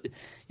becomes,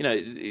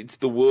 it's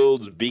the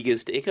world's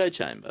biggest echo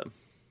chamber.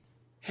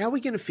 How are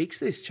we going to fix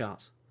this,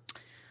 Charles?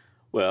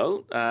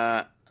 Well,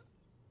 I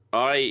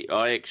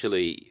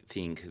actually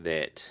think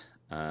that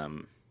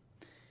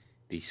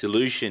the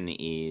solution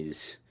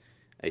is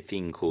a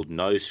thing called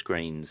No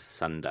Screens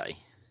Sunday.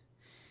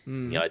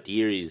 The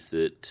idea is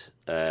that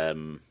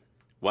the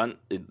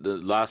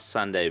last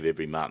Sunday of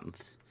every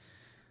month,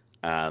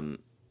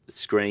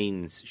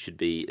 screens should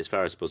be, as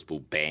far as possible,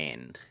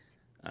 banned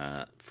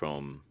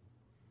from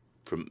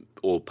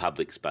all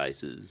public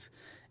spaces,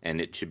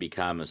 and it should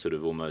become a sort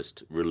of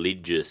almost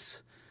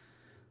religious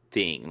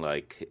thing,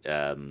 like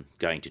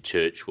going to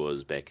church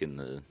was back in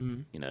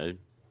the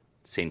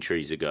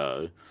centuries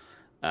ago.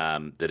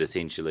 That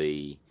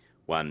essentially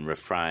one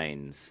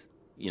refrains,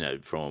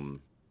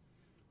 from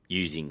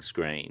using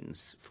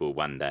screens for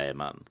one day a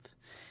month,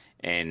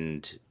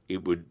 and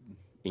it would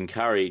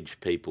encourage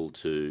people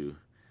to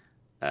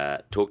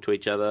talk to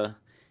each other.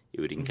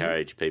 It would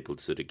encourage people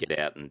to sort of get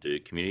out and do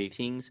community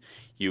things.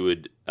 You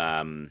would,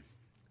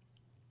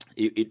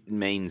 it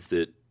means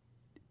that,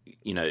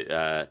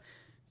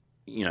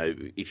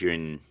 if you're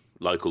in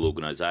local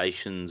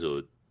organisations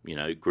or,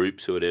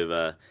 groups or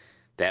whatever,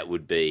 that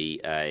would be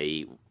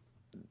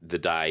the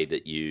day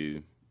that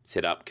you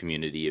set up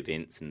community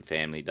events and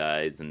family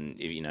days. And,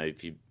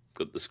 if you've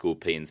got the school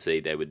P&C,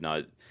 they would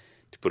know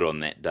to put on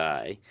that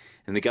day.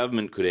 And the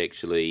government could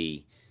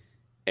actually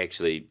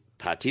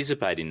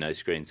participate in No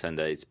Screen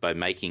Sundays by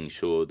making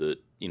sure that,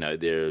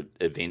 there are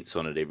events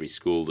on at every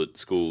school, that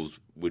schools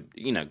would,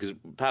 because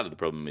part of the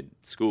problem with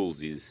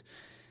schools is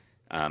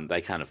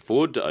they can't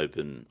afford to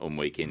open on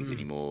weekends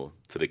anymore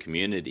for the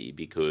community,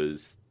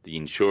 because the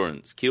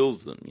insurance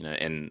kills them,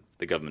 and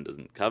the government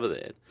doesn't cover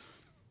that.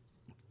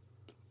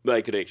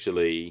 You could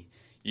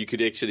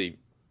actually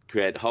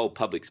create whole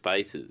public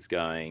spaces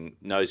going,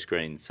 No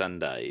Screen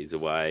Sunday is a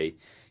way,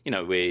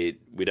 where we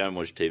don't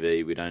watch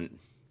TV, we don't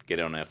get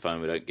on our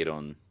phone, we don't get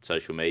on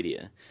social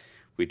media,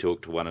 we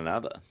talk to one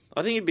another.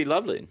 I think it'd be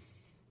lovely.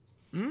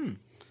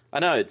 I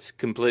know it's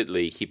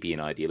completely hippie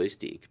and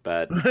idealistic,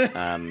 but but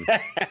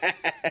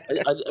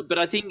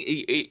I think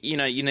you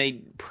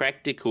need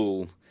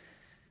practical,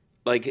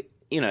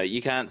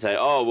 you can't say,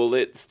 oh well,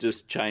 let's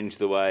just change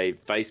the way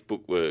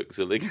Facebook works,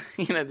 or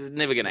it's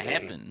never going to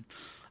happen.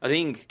 I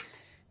think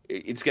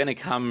it's going to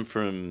come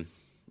from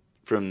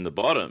the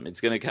bottom. It's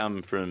going to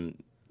come from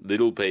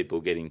little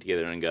people getting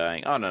together and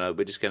going, oh no,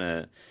 we're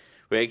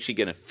actually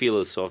going to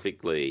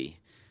philosophically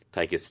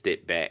take a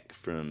step back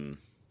from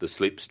the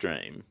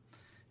slipstream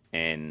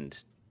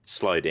and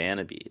slow down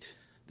a bit.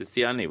 That's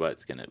the only way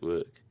it's going to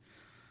work.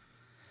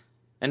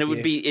 And it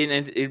would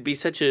it'd be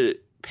such a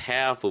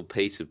powerful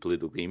piece of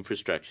political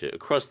infrastructure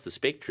across the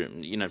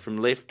spectrum, from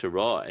left to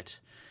right.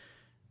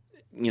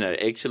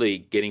 Actually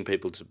getting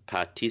people to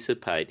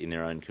participate in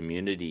their own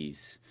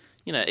communities,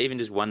 even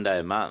just one day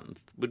a month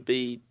would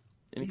be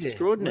an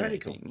extraordinary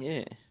thing.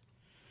 Yeah.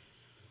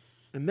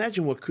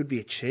 Imagine what could be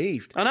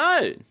achieved. I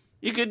know.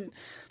 You could,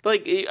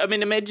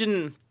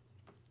 imagine.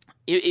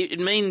 It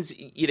means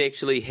you'd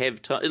actually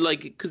have time,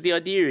 because the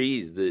idea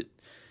is that,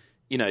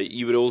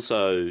 you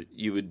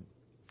would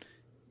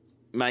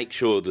make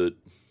sure that,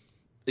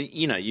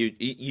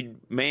 you'd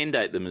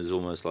mandate them as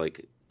almost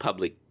like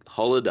public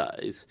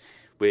holidays,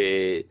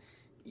 where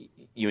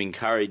you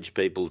encourage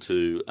people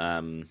to,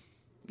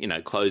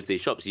 close their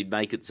shops. You'd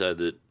make it so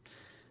that,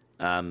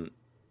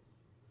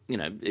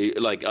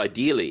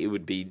 ideally it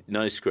would be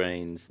no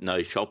screens,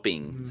 no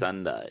shopping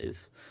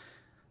Sundays,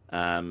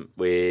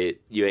 where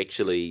you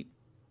actually,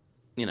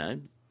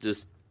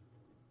 just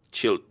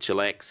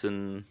chillax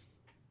and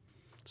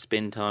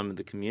spend time with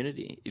the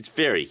community. It's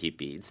very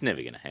hippie. It's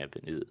never going to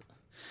happen, is it?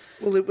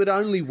 Well, it would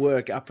only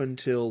work up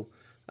until,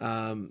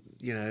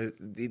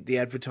 the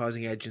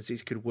advertising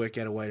agencies could work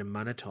out a way to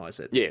monetize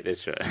it. Yeah,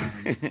 that's right.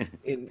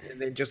 And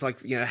then just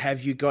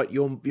have you got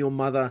your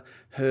mother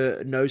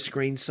her No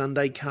Screen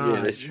Sunday card?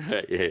 Yeah, that's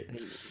right.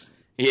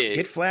 Yeah.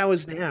 Get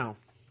flowers now.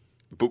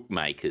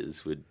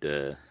 Bookmakers would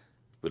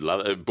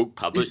love it. Book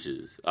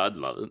publishers, I'd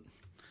love it.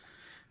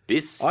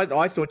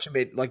 I thought you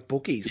meant like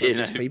bookies.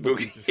 Yeah, that's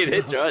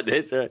right.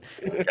 That's right.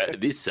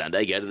 This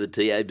Sunday, go to the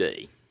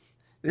TAB.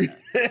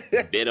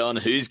 Bet on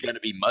who's going to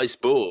be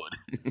most bored.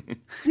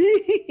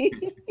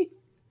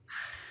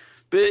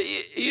 But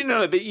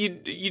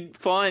you'd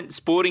find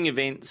sporting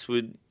events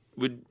would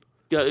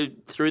go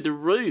through the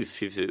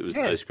roof if it was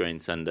No Screen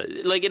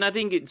Sunday. And I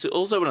think it's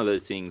also one of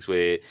those things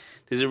where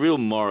there's a real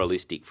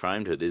moralistic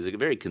frame to it. There's a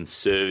very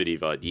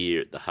conservative idea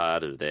at the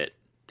heart of that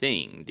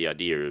thing, the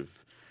idea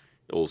of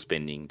all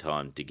spending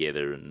time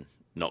together and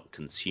not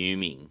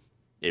consuming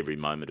every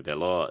moment of our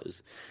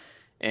lives.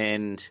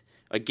 And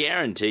I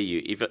guarantee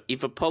you,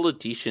 if a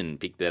politician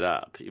picked that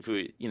up, if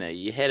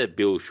you had a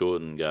Bill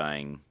Shorten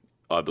going,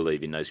 I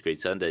believe in No Screed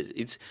Sundays,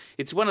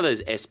 it's one of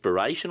those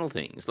aspirational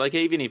things. Like,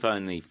 even if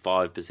only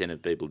 5%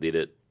 of people did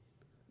it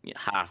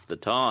half the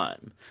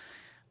time,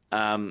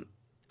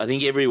 I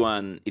think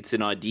it's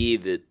an idea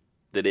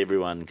that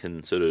everyone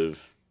can sort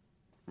of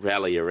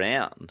rally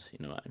around,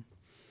 in a way.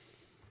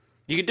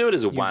 You could do it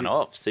as a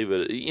one-off. See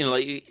what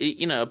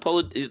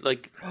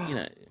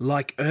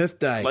like Earth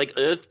Day. Like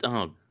Earth.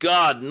 Oh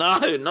God, no,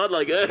 not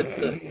like Earth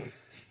Day.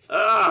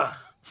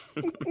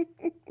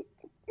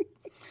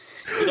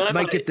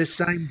 Make it the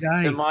same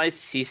day. My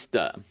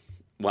sister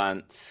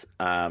once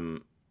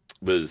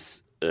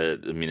was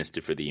the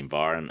Minister for the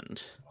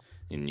Environment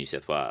in New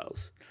South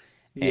Wales,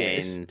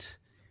 yes.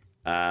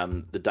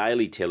 And the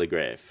Daily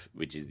Telegraph,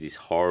 which is this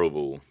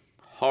horrible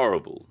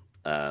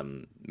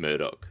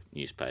Murdoch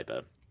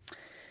newspaper.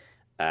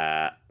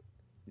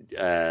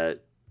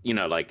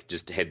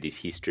 Just had this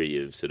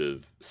history of sort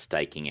of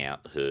staking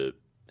out her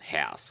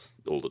house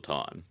all the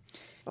time.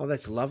 Oh,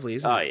 that's lovely,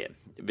 isn't it? Oh, yeah.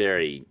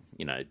 Very,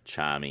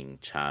 charming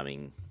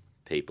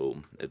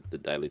people at the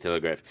Daily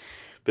Telegraph.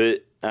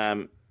 But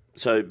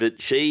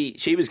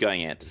she was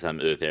going out to some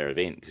Earth Hour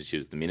event because she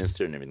was the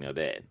minister and everything like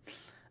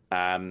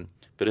that.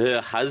 But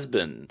her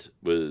husband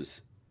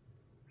was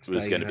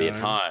going to be at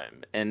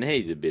home, and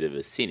he's a bit of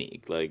a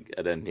cynic. Like,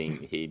 I don't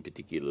think he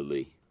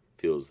particularly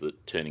feels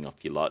that turning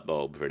off your light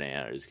bulb for an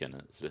hour is going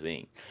to sort of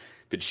thing.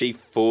 But she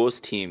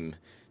forced him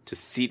to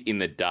sit in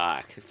the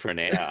dark for an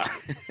hour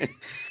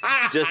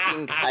just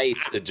in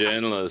case a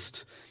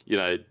journalist,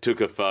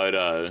 took a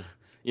photo,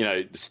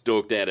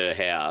 stalked out her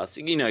house,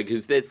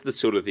 because that's the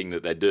sort of thing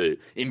that they do.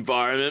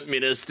 Environment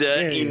Minister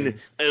in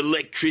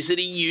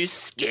electricity use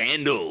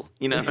scandal,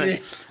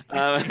 And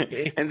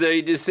so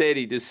he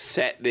just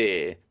sat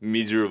there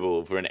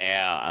miserable for an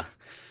hour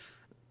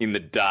in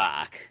the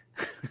dark.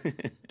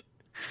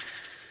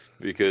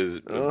 Because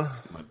of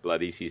my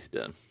bloody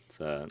sister.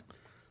 So,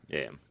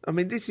 yeah. I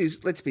mean,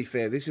 let's be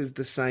fair, this is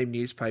the same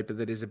newspaper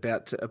that is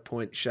about to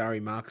appoint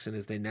Shari Markson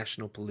as their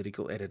national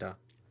political editor.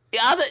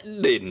 Yeah,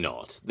 they're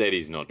not. That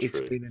is not true. It's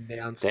been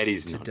announced That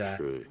is today. not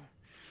true.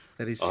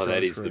 That is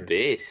that is true. the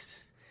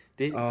best.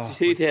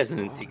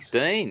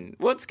 2016.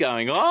 What's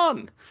going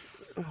on?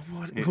 Oh,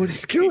 what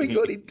is going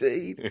on,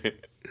 indeed?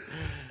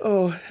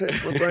 Oh,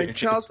 that's my brain.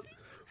 Charles,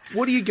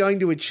 what are you going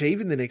to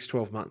achieve in the next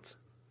 12 months?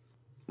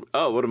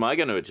 Oh, what am I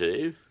going to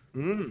achieve?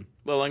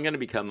 Well, I'm going to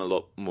become a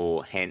lot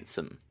more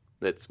handsome.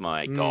 That's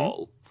my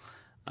goal.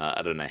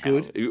 I don't know how.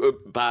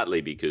 Good.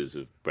 Partly because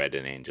of Brad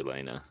and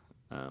Angelina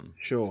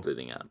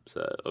splitting up.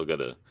 So I've got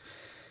to,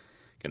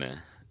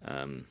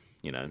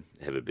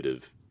 have a bit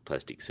of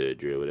plastic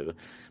surgery or whatever.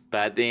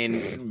 But then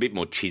a bit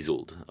more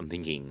chiseled. I'm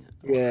thinking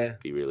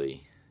be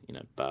really,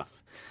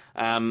 buff.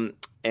 And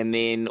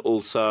then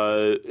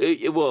also,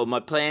 my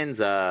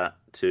plans are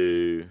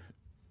to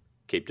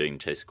keep doing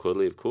Chase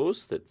Quarterly, of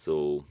course. That's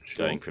all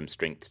going from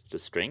strength to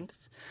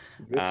strength.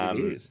 Yes,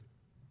 it is.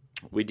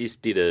 We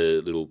just did a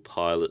little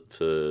pilot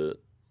for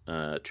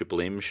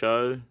Triple M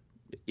show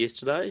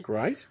yesterday.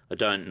 Great. I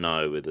don't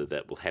know whether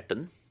that will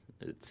happen.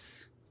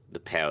 It's the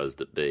powers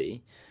that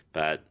be.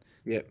 But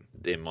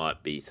there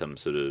might be some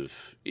sort of...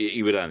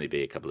 It would only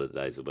be a couple of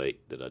days a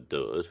week that I'd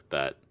do it,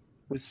 but...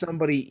 Was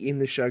somebody in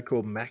the show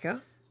called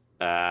Macca?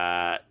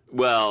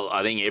 Well,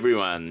 I think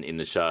everyone in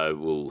the show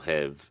will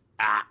have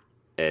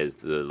as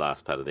the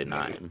last part of their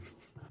name.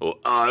 Or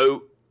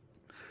O.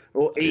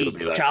 Or E.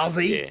 Like,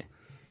 Charlesy. Yeah.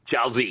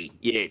 Charlesy.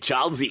 Yeah,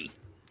 Charlesy.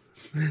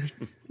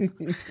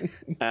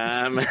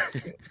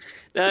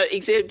 No,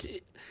 except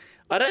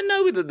I don't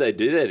know whether they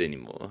do that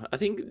anymore. I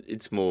think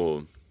it's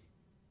more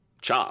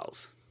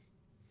Charles.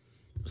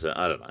 So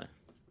I don't know.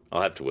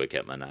 I'll have to work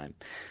out my name.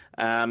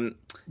 And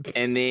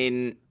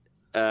then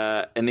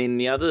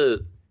the other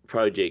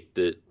project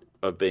that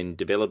I've been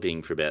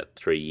developing for about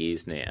 3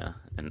 years now,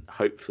 and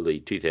hopefully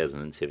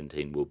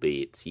 2017 will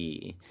be its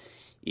year,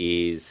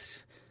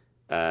 is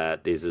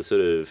there's a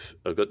sort of...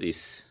 I've got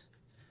this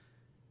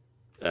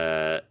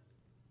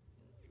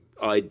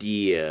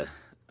idea.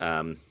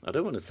 I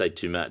don't want to say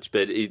too much,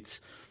 but it's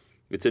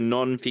a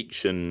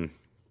non-fiction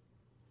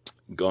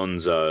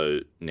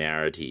gonzo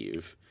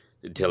narrative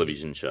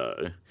television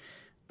show,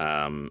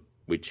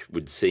 which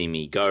would see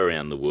me go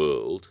around the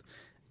world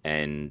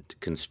and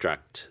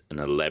construct an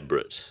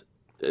elaborate,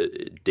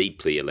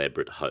 deeply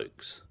elaborate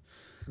hoax.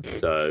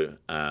 So,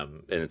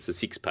 and it's a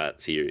 6-part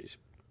series.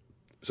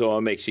 So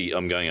I'm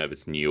going over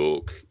to New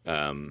York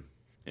in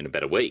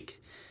about a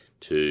week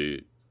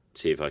to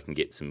see if I can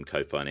get some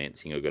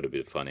co-financing. I've got a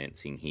bit of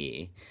financing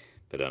here,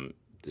 but I'm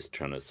just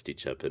trying to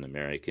stitch up an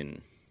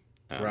American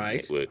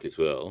network as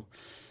well,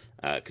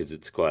 because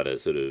it's quite a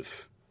sort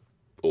of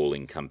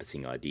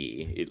all-encompassing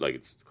idea.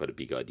 It's quite a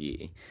big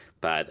idea,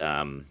 but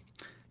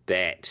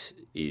that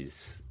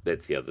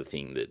that's the other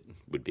thing that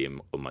would be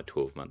on my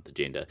 12-month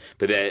agenda.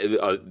 But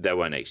they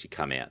won't actually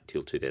come out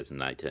till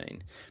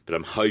 2018. But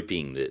I'm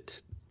hoping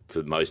that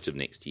for most of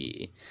next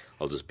year,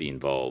 I'll just be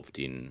involved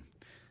in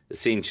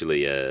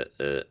essentially a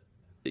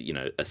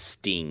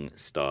Sting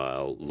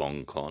style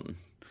long con.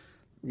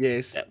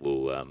 Yes, that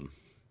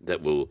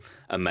will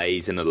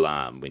amaze and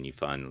alarm when you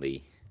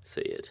finally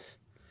see it.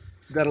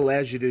 That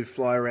allows you to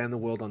fly around the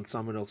world on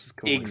someone else's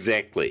coin.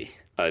 Exactly.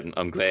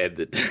 I'm glad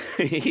that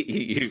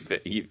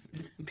you've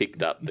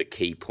picked up the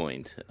key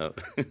point of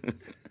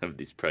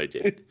this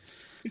project.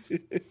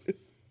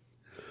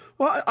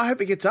 Well, I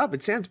hope it gets up.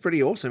 It sounds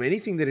pretty awesome.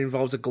 Anything that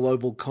involves a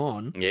global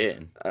con, yeah,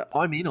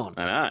 I'm in on.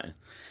 I know.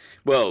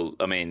 Well,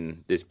 I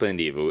mean, there's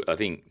plenty of. I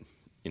think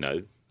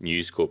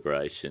News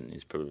Corporation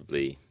is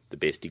probably the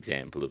best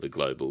example of a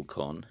global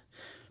con.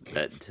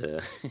 But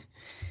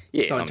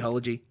yeah,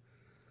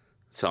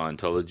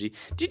 Scientology.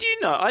 Did you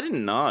know? I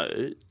didn't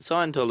know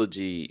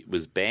Scientology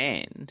was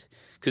banned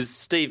because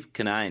Steve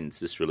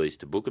Kinnane's just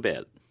released a book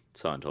about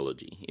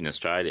Scientology in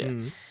Australia,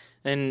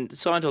 and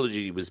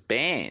Scientology was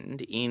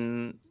banned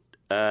in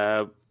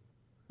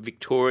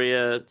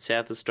Victoria,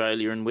 South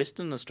Australia, and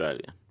Western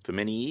Australia for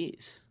many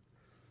years.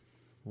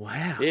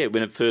 Wow. Yeah,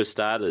 when it first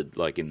started,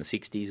 like in the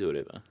 60s or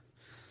whatever.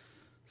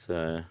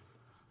 So,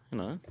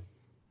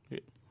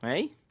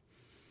 hey,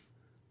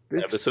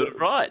 they were sort of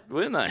right,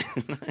 weren't they?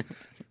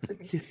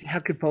 How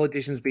could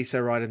politicians be so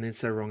right and then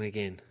so wrong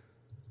again?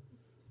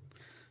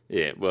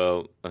 Yeah,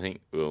 well, I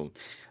think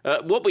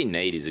what we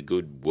need is a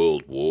good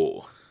world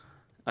war.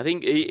 I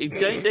think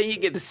don't you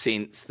get the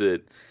sense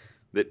that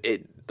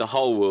the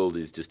whole world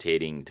is just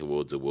heading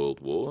towards a world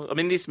war? I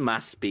mean, this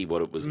must be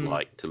what it was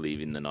like to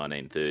live in the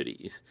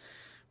 1930s,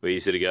 where you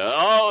sort of go,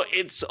 "Oh,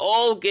 it's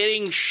all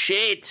getting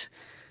shit.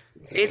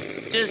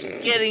 It's just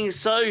getting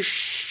so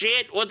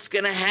shit. What's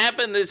going to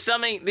happen? There's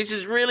something. This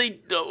is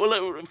really.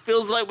 Well, it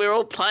feels like we're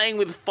all playing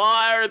with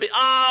fire a bit.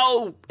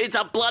 Oh, it's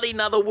a bloody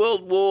another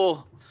world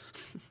war.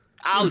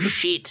 Oh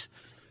shit."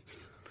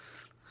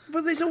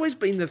 But there's always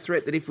been the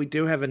threat that if we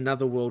do have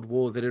another world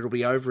war, that it'll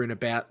be over in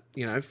about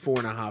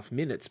 4.5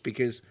 minutes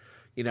because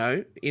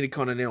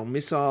intercontinental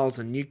missiles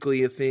and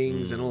nuclear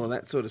things and all of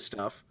that sort of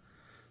stuff.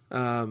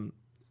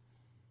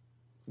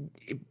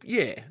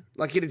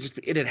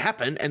 It'd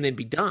happen and then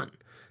be done,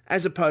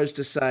 as opposed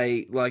to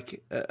say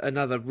like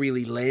another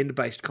really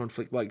land-based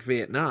conflict like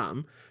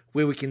Vietnam,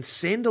 where we can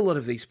send a lot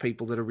of these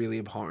people that are really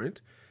abhorrent,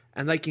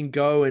 and they can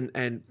go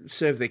and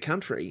serve their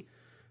country,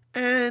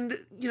 and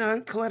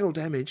collateral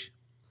damage.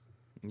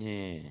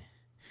 Yeah,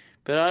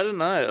 but I don't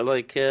know.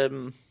 Like,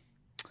 who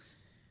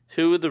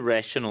are the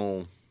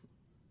rational?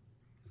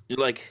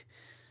 Like,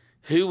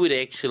 who would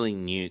actually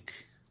nuke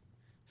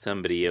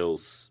somebody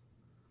else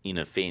in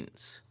a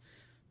fence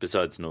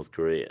besides North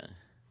Korea?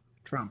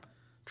 Trump,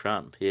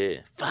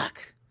 yeah.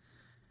 Fuck.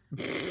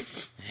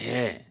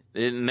 Yeah,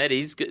 and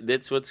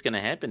that's what's going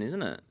to happen,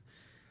 isn't it?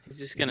 He's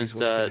just going to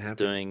start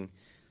doing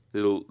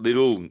little.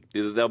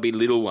 There'll be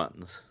little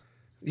ones.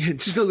 Yeah,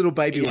 just a little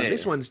baby one.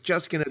 This one's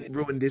just going to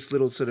ruin this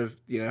little sort of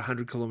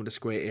 100-kilometre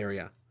square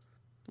area.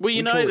 Well,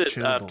 you know that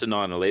after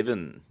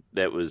 9/11,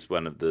 that was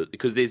one of the,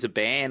 because there's a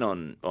ban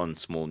on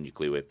small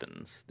nuclear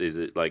weapons. There's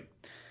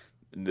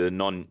the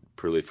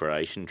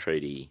Non-Proliferation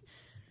Treaty.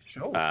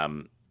 Sure.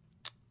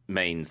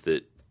 Means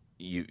that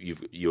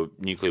your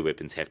nuclear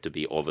weapons have to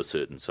be of a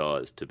certain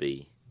size to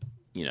be,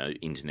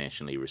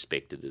 internationally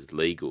respected as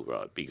legal,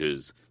 right?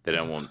 Because they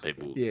don't want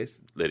people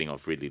letting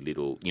off really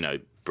little,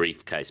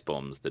 briefcase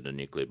bombs that are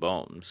nuclear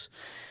bombs.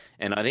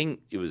 And I think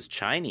it was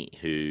Cheney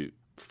who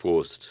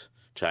forced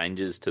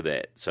changes to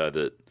that so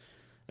that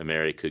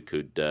America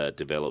could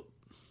develop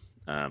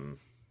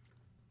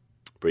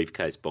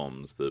briefcase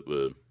bombs that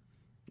were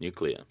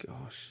nuclear.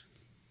 Gosh.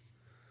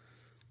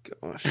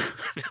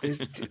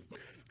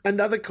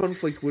 Another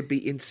conflict would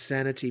be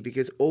insanity,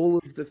 because all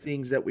of the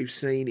things that we've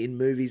seen in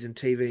movies and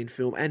TV and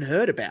film and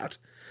heard about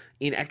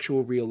in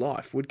actual real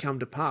life would come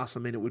to pass.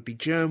 I mean, it would be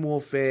germ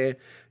warfare,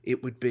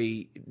 it would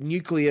be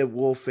nuclear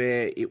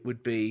warfare, it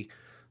would be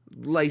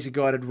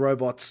laser-guided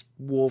robots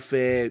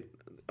warfare.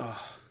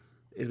 Oh,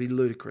 it'd be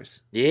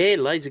ludicrous. Yeah,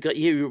 yeah,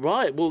 you're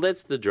right. Well,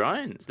 that's the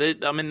drones.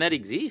 That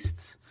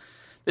exists.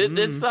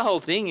 That's the whole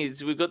thing,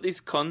 is we've got this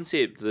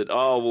concept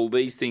that,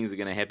 these things are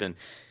going to happen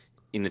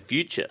in the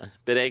future,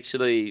 but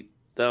actually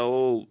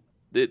a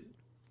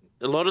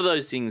lot of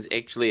those things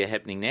actually are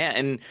happening now.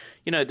 And,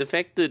 the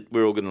fact that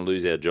we're all going to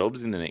lose our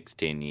jobs in the next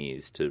 10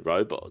 years to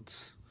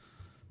robots,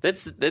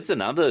 that's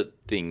another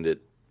thing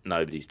that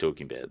nobody's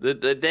talking about.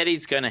 That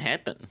is going to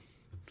happen.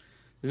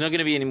 There's not going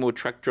to be any more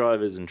truck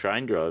drivers and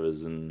train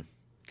drivers and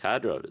car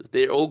drivers.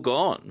 They're all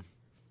gone.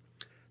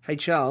 Hey,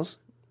 Charles.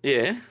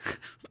 Yeah?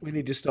 We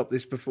need to stop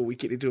this before we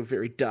get into a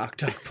very dark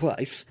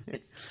place.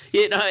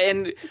 Yeah,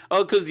 no,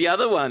 because the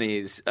other one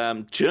is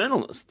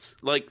journalists.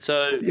 Like,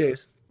 so,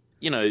 yes.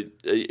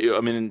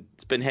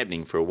 It's been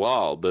happening for a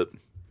while, but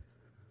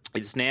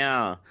it's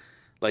now,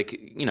 like,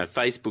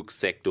 Facebook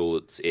sacked all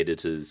its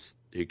editors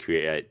who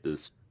create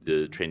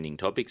the trending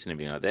topics and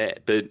everything like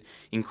that. But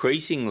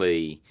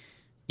increasingly,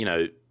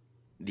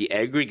 the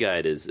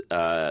aggregators,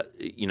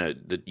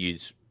 that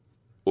use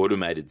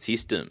automated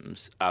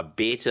systems are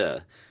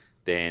better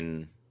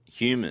than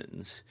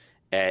humans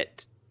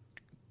at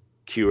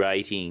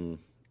curating,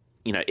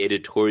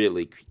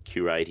 editorially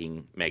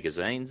curating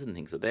magazines and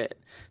things like that.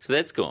 So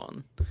that's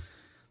gone.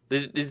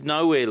 There's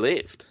nowhere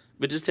left.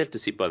 We just have to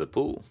sit by the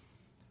pool.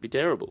 It'd be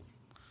terrible.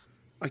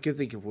 I can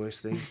think of worse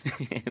things.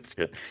 That's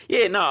right.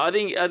 Yeah, no, I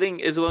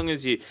think as long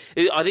as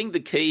I think the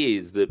key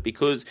is that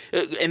because,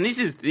 and this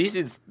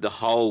is the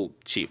whole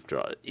shift,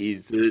 right?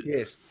 Is that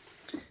Yes.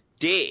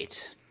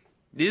 debt.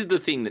 This is the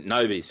thing that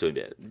nobody's talking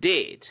about.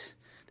 Debt.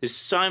 There's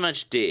so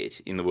much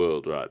debt in the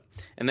world, right?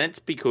 And that's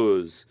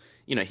because,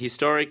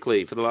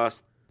 historically, for the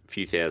last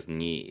few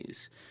thousand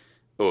years,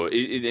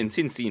 and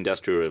since the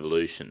Industrial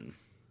Revolution,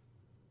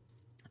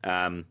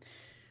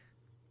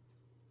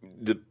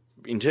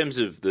 in terms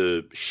of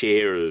the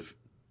share of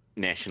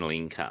national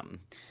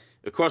income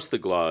across the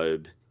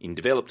globe, in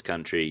developed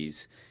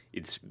countries,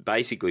 it's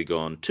basically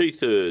gone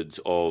 2/3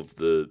 of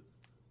the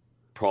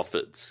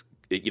profits.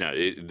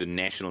 The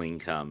national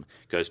income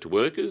goes to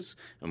workers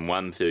and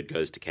 1/3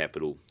 goes to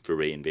capital for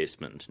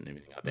reinvestment and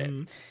everything like that.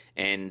 Mm.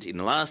 And in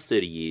the last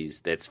 30 years,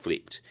 that's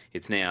flipped.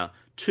 It's now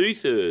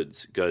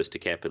 2/3 goes to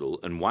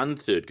capital and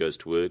 1/3 goes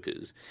to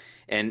workers.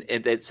 And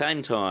at that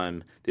same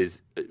time,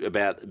 there's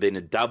been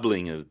a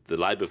doubling of the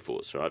labour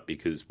force, right?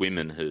 Because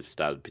women have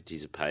started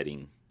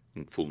participating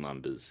in full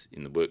numbers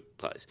in the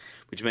workplace,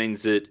 which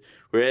means that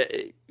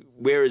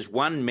whereas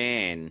one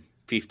man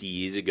 50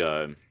 years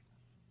ago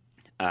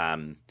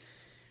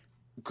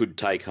could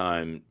take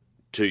home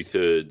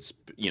 2/3,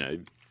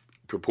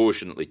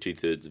 proportionately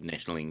 2/3 of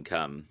national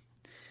income,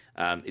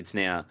 it's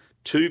now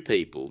two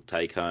people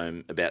take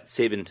home about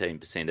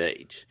 17%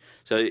 each.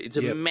 So it's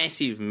a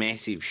massive,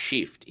 massive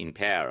shift in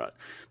power. Right?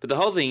 But the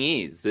whole thing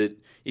is that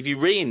if you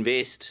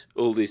reinvest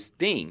all this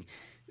thing,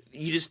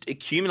 you just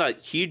accumulate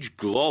huge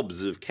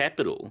globs of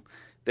capital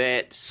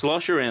that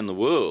slosh around the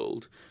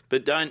world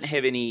but don't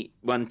have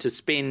anyone to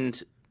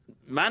spend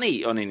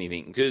money on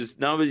anything because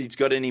nobody's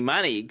got any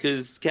money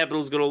because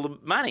capital's got all the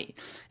money.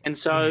 And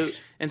so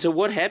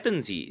what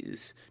happens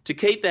is, to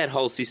keep that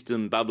whole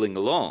system bubbling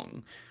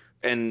along,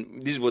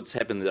 and this is what's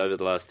happened over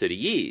the last 30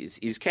 years,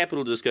 is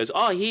capital just goes,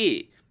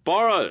 here,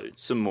 borrow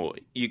some more.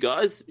 You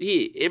guys,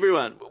 here,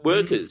 everyone,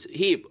 workers,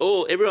 here,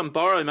 everyone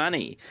borrow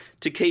money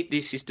to keep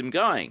this system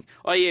going.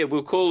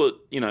 We'll call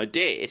it,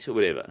 debt or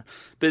whatever.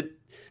 But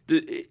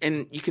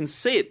and you can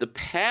see it, the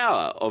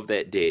power of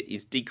that debt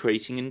is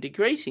decreasing and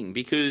decreasing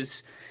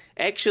because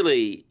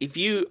actually if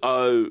you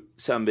owe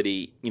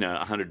somebody,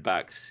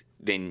 $100,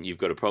 then you've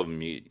got a problem,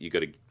 you've got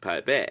to pay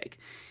it back.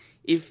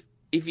 If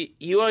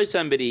you owe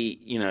somebody,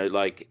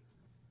 like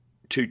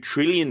 $2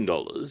 trillion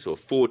or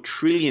 $4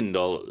 trillion,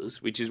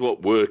 which is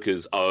what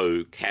workers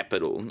owe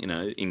capital,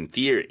 in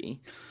theory,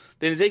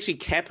 then it's actually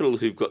capital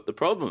who've got the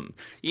problem.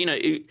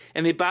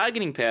 And their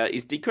bargaining power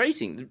is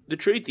decreasing. The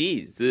truth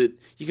is that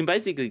you can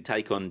basically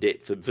take on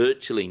debt for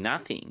virtually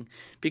nothing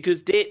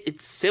because debt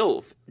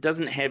itself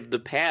doesn't have the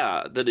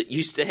power that it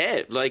used to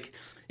have. Like,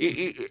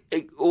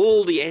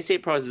 all the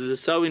asset prices are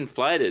so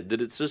inflated that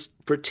it's just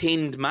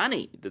pretend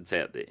money that's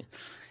out there.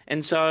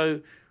 And so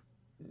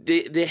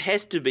there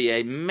has to be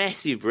a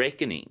massive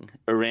reckoning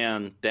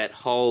around that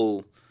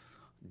whole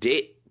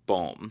debt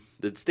bomb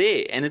that's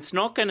there. And it's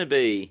not going to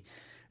be,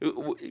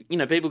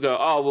 people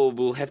go,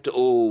 we'll have to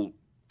all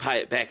pay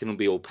it back and it'll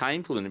be all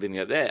painful and everything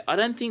like that. I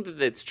don't think that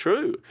that's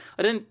true.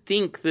 I don't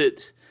think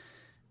that,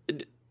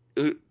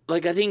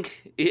 I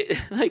think,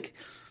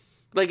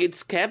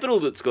 it's capital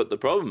that's got the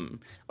problem.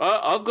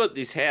 I've got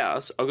this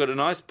house. I've got a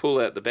nice pool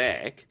out the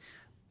back.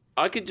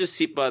 I could just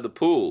sit by the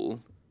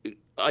pool.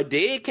 I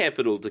dare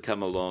capital to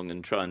come along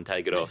and try and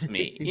take it off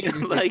me. You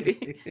know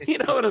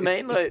what I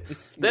mean? Like,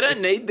 they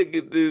don't need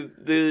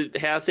the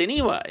house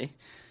anyway,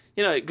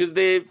 because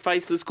they're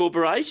faceless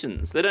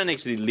corporations. They don't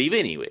actually live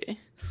anywhere.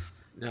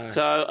 No.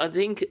 So I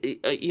think,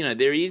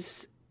 there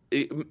is,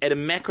 at a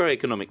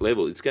macroeconomic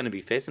level, it's going to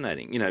be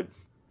fascinating. I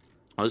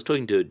was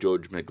talking to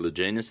George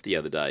McLegenis the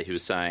other day who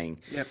was saying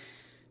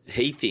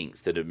he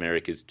thinks that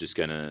America's just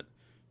going to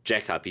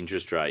jack up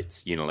interest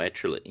rates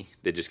unilaterally.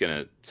 They're just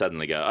going to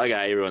suddenly go,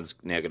 okay, everyone's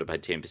now going to pay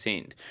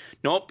 10%.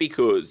 Not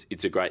because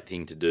it's a great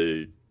thing to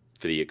do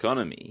for the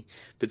economy,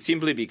 but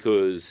simply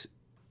because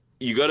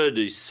you got to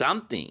do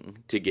something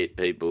to get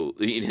people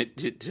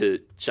to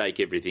shake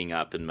everything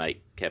up and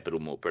make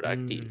capital more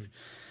productive.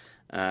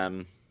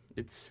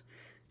 It's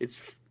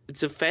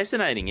a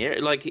fascinating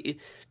area. Like,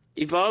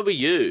 if I were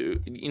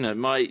you,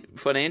 my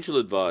financial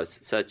advice,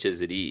 such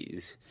as it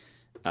is,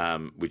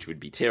 which would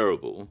be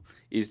terrible,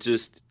 is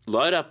just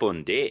load up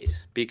on debt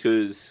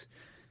because,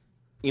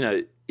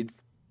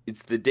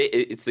 it's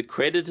the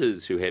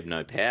creditors who have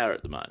no power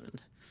at the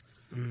moment.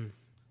 Mm.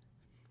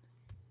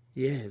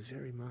 Yeah,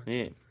 very much.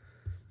 Yeah.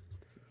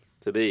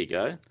 So there you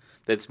go.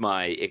 That's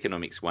my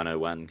Economics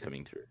 101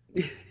 coming through.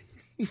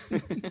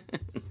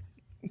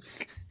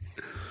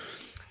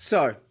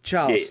 So,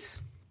 Charles, yes.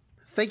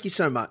 Thank you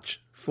so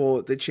much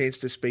for the chance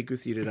to speak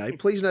with you today.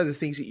 Please know the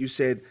things that you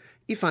said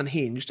if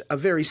unhinged, are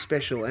very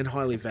special and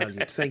highly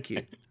valued. Thank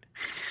you.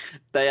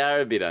 They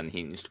are a bit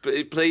unhinged,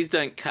 but please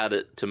don't cut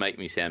it to make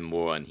me sound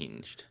more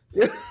unhinged.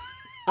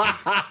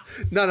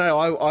 No,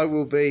 I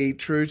will be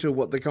true to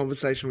what the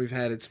conversation we've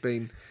had.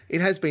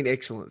 It has been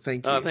excellent.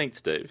 Thank you. Oh, thanks,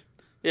 Steve.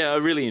 Yeah, I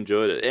really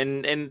enjoyed it,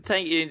 and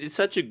thank you. It's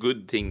such a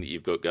good thing that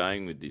you've got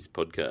going with this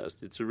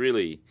podcast. It's a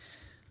really.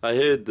 I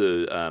heard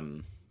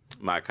the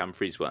Mark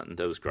Humphreys one.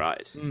 That was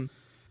great.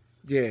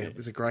 Yeah, it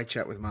was a great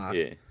chat with Mark.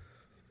 Yeah.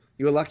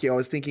 You were lucky. I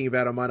was thinking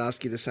about I might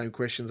ask you the same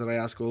questions that I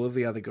ask all of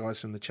the other guys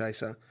from The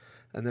Chaser.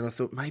 And then I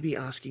thought maybe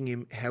asking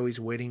him how his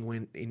wedding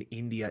went in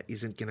India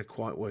isn't going to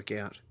quite work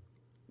out.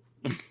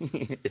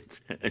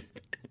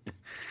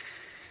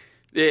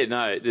 Yeah,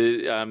 no,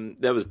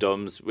 that was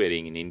Dom's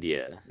wedding in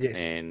India. Yes.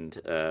 And,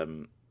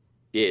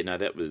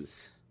 that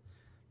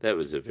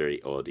was a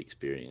very odd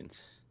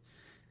experience.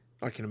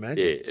 I can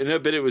imagine. Yeah, no,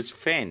 but it was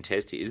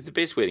fantastic. It's the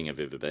best wedding I've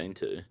ever been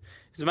to.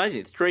 It's amazing.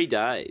 It's 3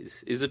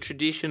 days. It's a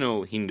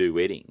traditional Hindu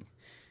wedding.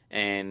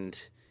 And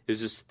it was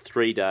just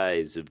 3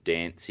 days of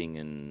dancing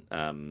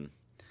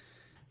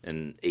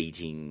and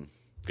eating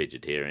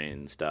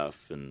vegetarian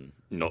stuff and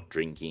not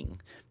drinking.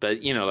 But,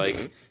 in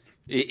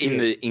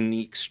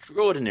the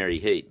extraordinary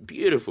heat,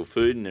 beautiful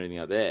food and everything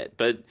like that.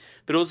 But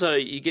also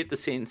you get the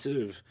sense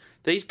of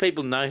these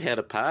people know how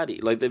to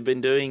party. Like they've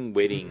been doing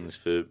weddings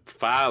for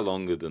far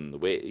longer than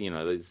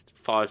there's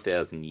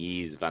 5,000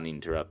 years of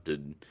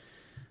uninterrupted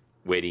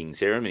wedding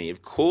ceremony.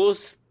 Of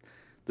course,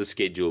 the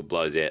schedule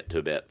blows out to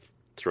about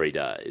 3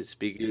 days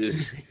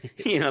because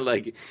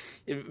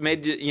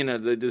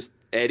imagine they're just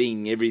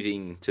adding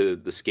everything to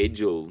the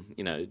schedule.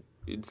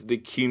 It's the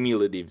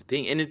cumulative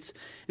thing, and it's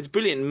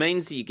brilliant. It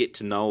means that you get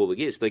to know all the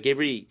guests.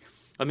 I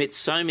met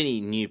so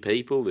many new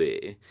people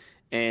there,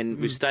 and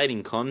we've stayed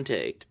in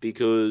contact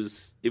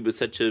because it was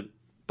such a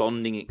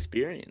bonding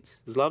experience.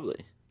 It was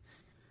lovely.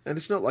 And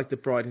it's not like the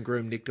bride and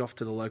groom nicked off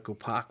to the local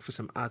park for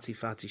some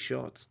artsy-fartsy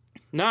shots.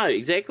 No,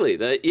 exactly.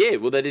 They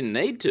didn't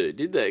need to,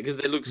 did they? Because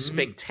they looked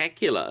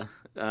spectacular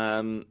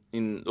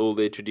in all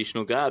their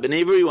traditional garb, and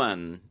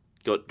everyone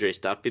got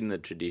dressed up in the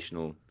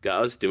traditional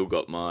garb. I still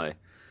got my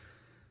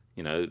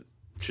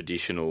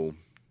traditional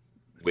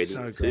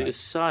wedding suit. It was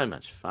so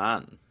much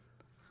fun.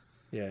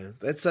 Yeah,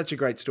 that's such a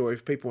great story.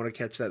 If people want to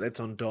catch that, that's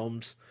on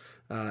Dom's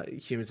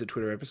Humans at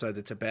Twitter episode.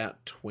 That's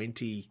about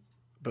 20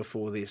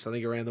 before this. I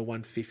think around the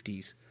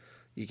 150s.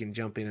 You can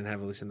jump in and have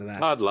a listen to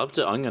that. I'd love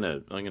to. I'm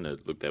gonna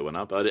look that one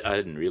up. I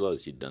hadn't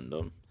realised you'd done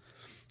Dom.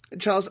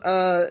 Charles,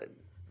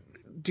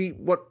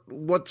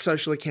 what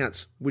social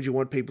accounts would you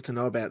want people to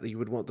know about that you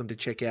would want them to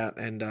check out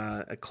and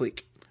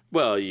click?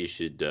 Well, you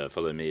should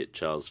follow me at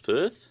Charles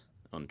Firth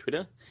on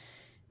Twitter,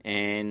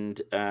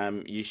 and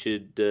you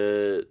should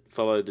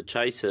follow The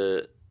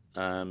Chaser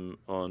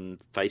on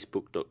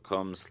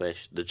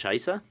facebook.com/The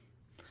Chaser.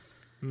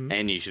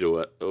 And you should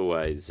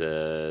always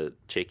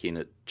check in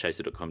at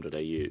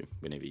chaser.com.au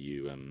whenever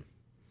you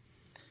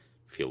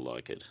feel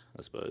like it,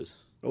 I suppose.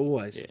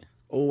 Always. Yeah.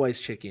 Always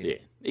check in. Yeah,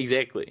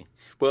 exactly.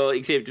 Well,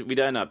 except we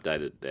don't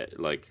update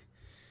it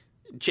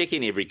check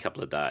in every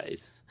couple of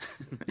days.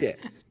 Yeah.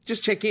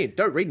 Just check in.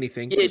 Don't read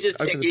anything. Yeah, just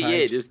open check the it.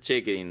 page. Yeah, just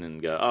check in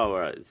and go, oh, all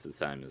right, it's the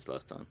same as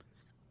last time.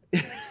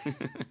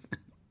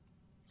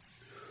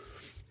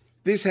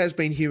 This has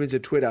been Humans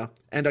at Twitter,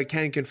 and I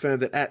can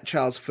confirm that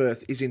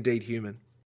 @CharlesFirth is indeed human.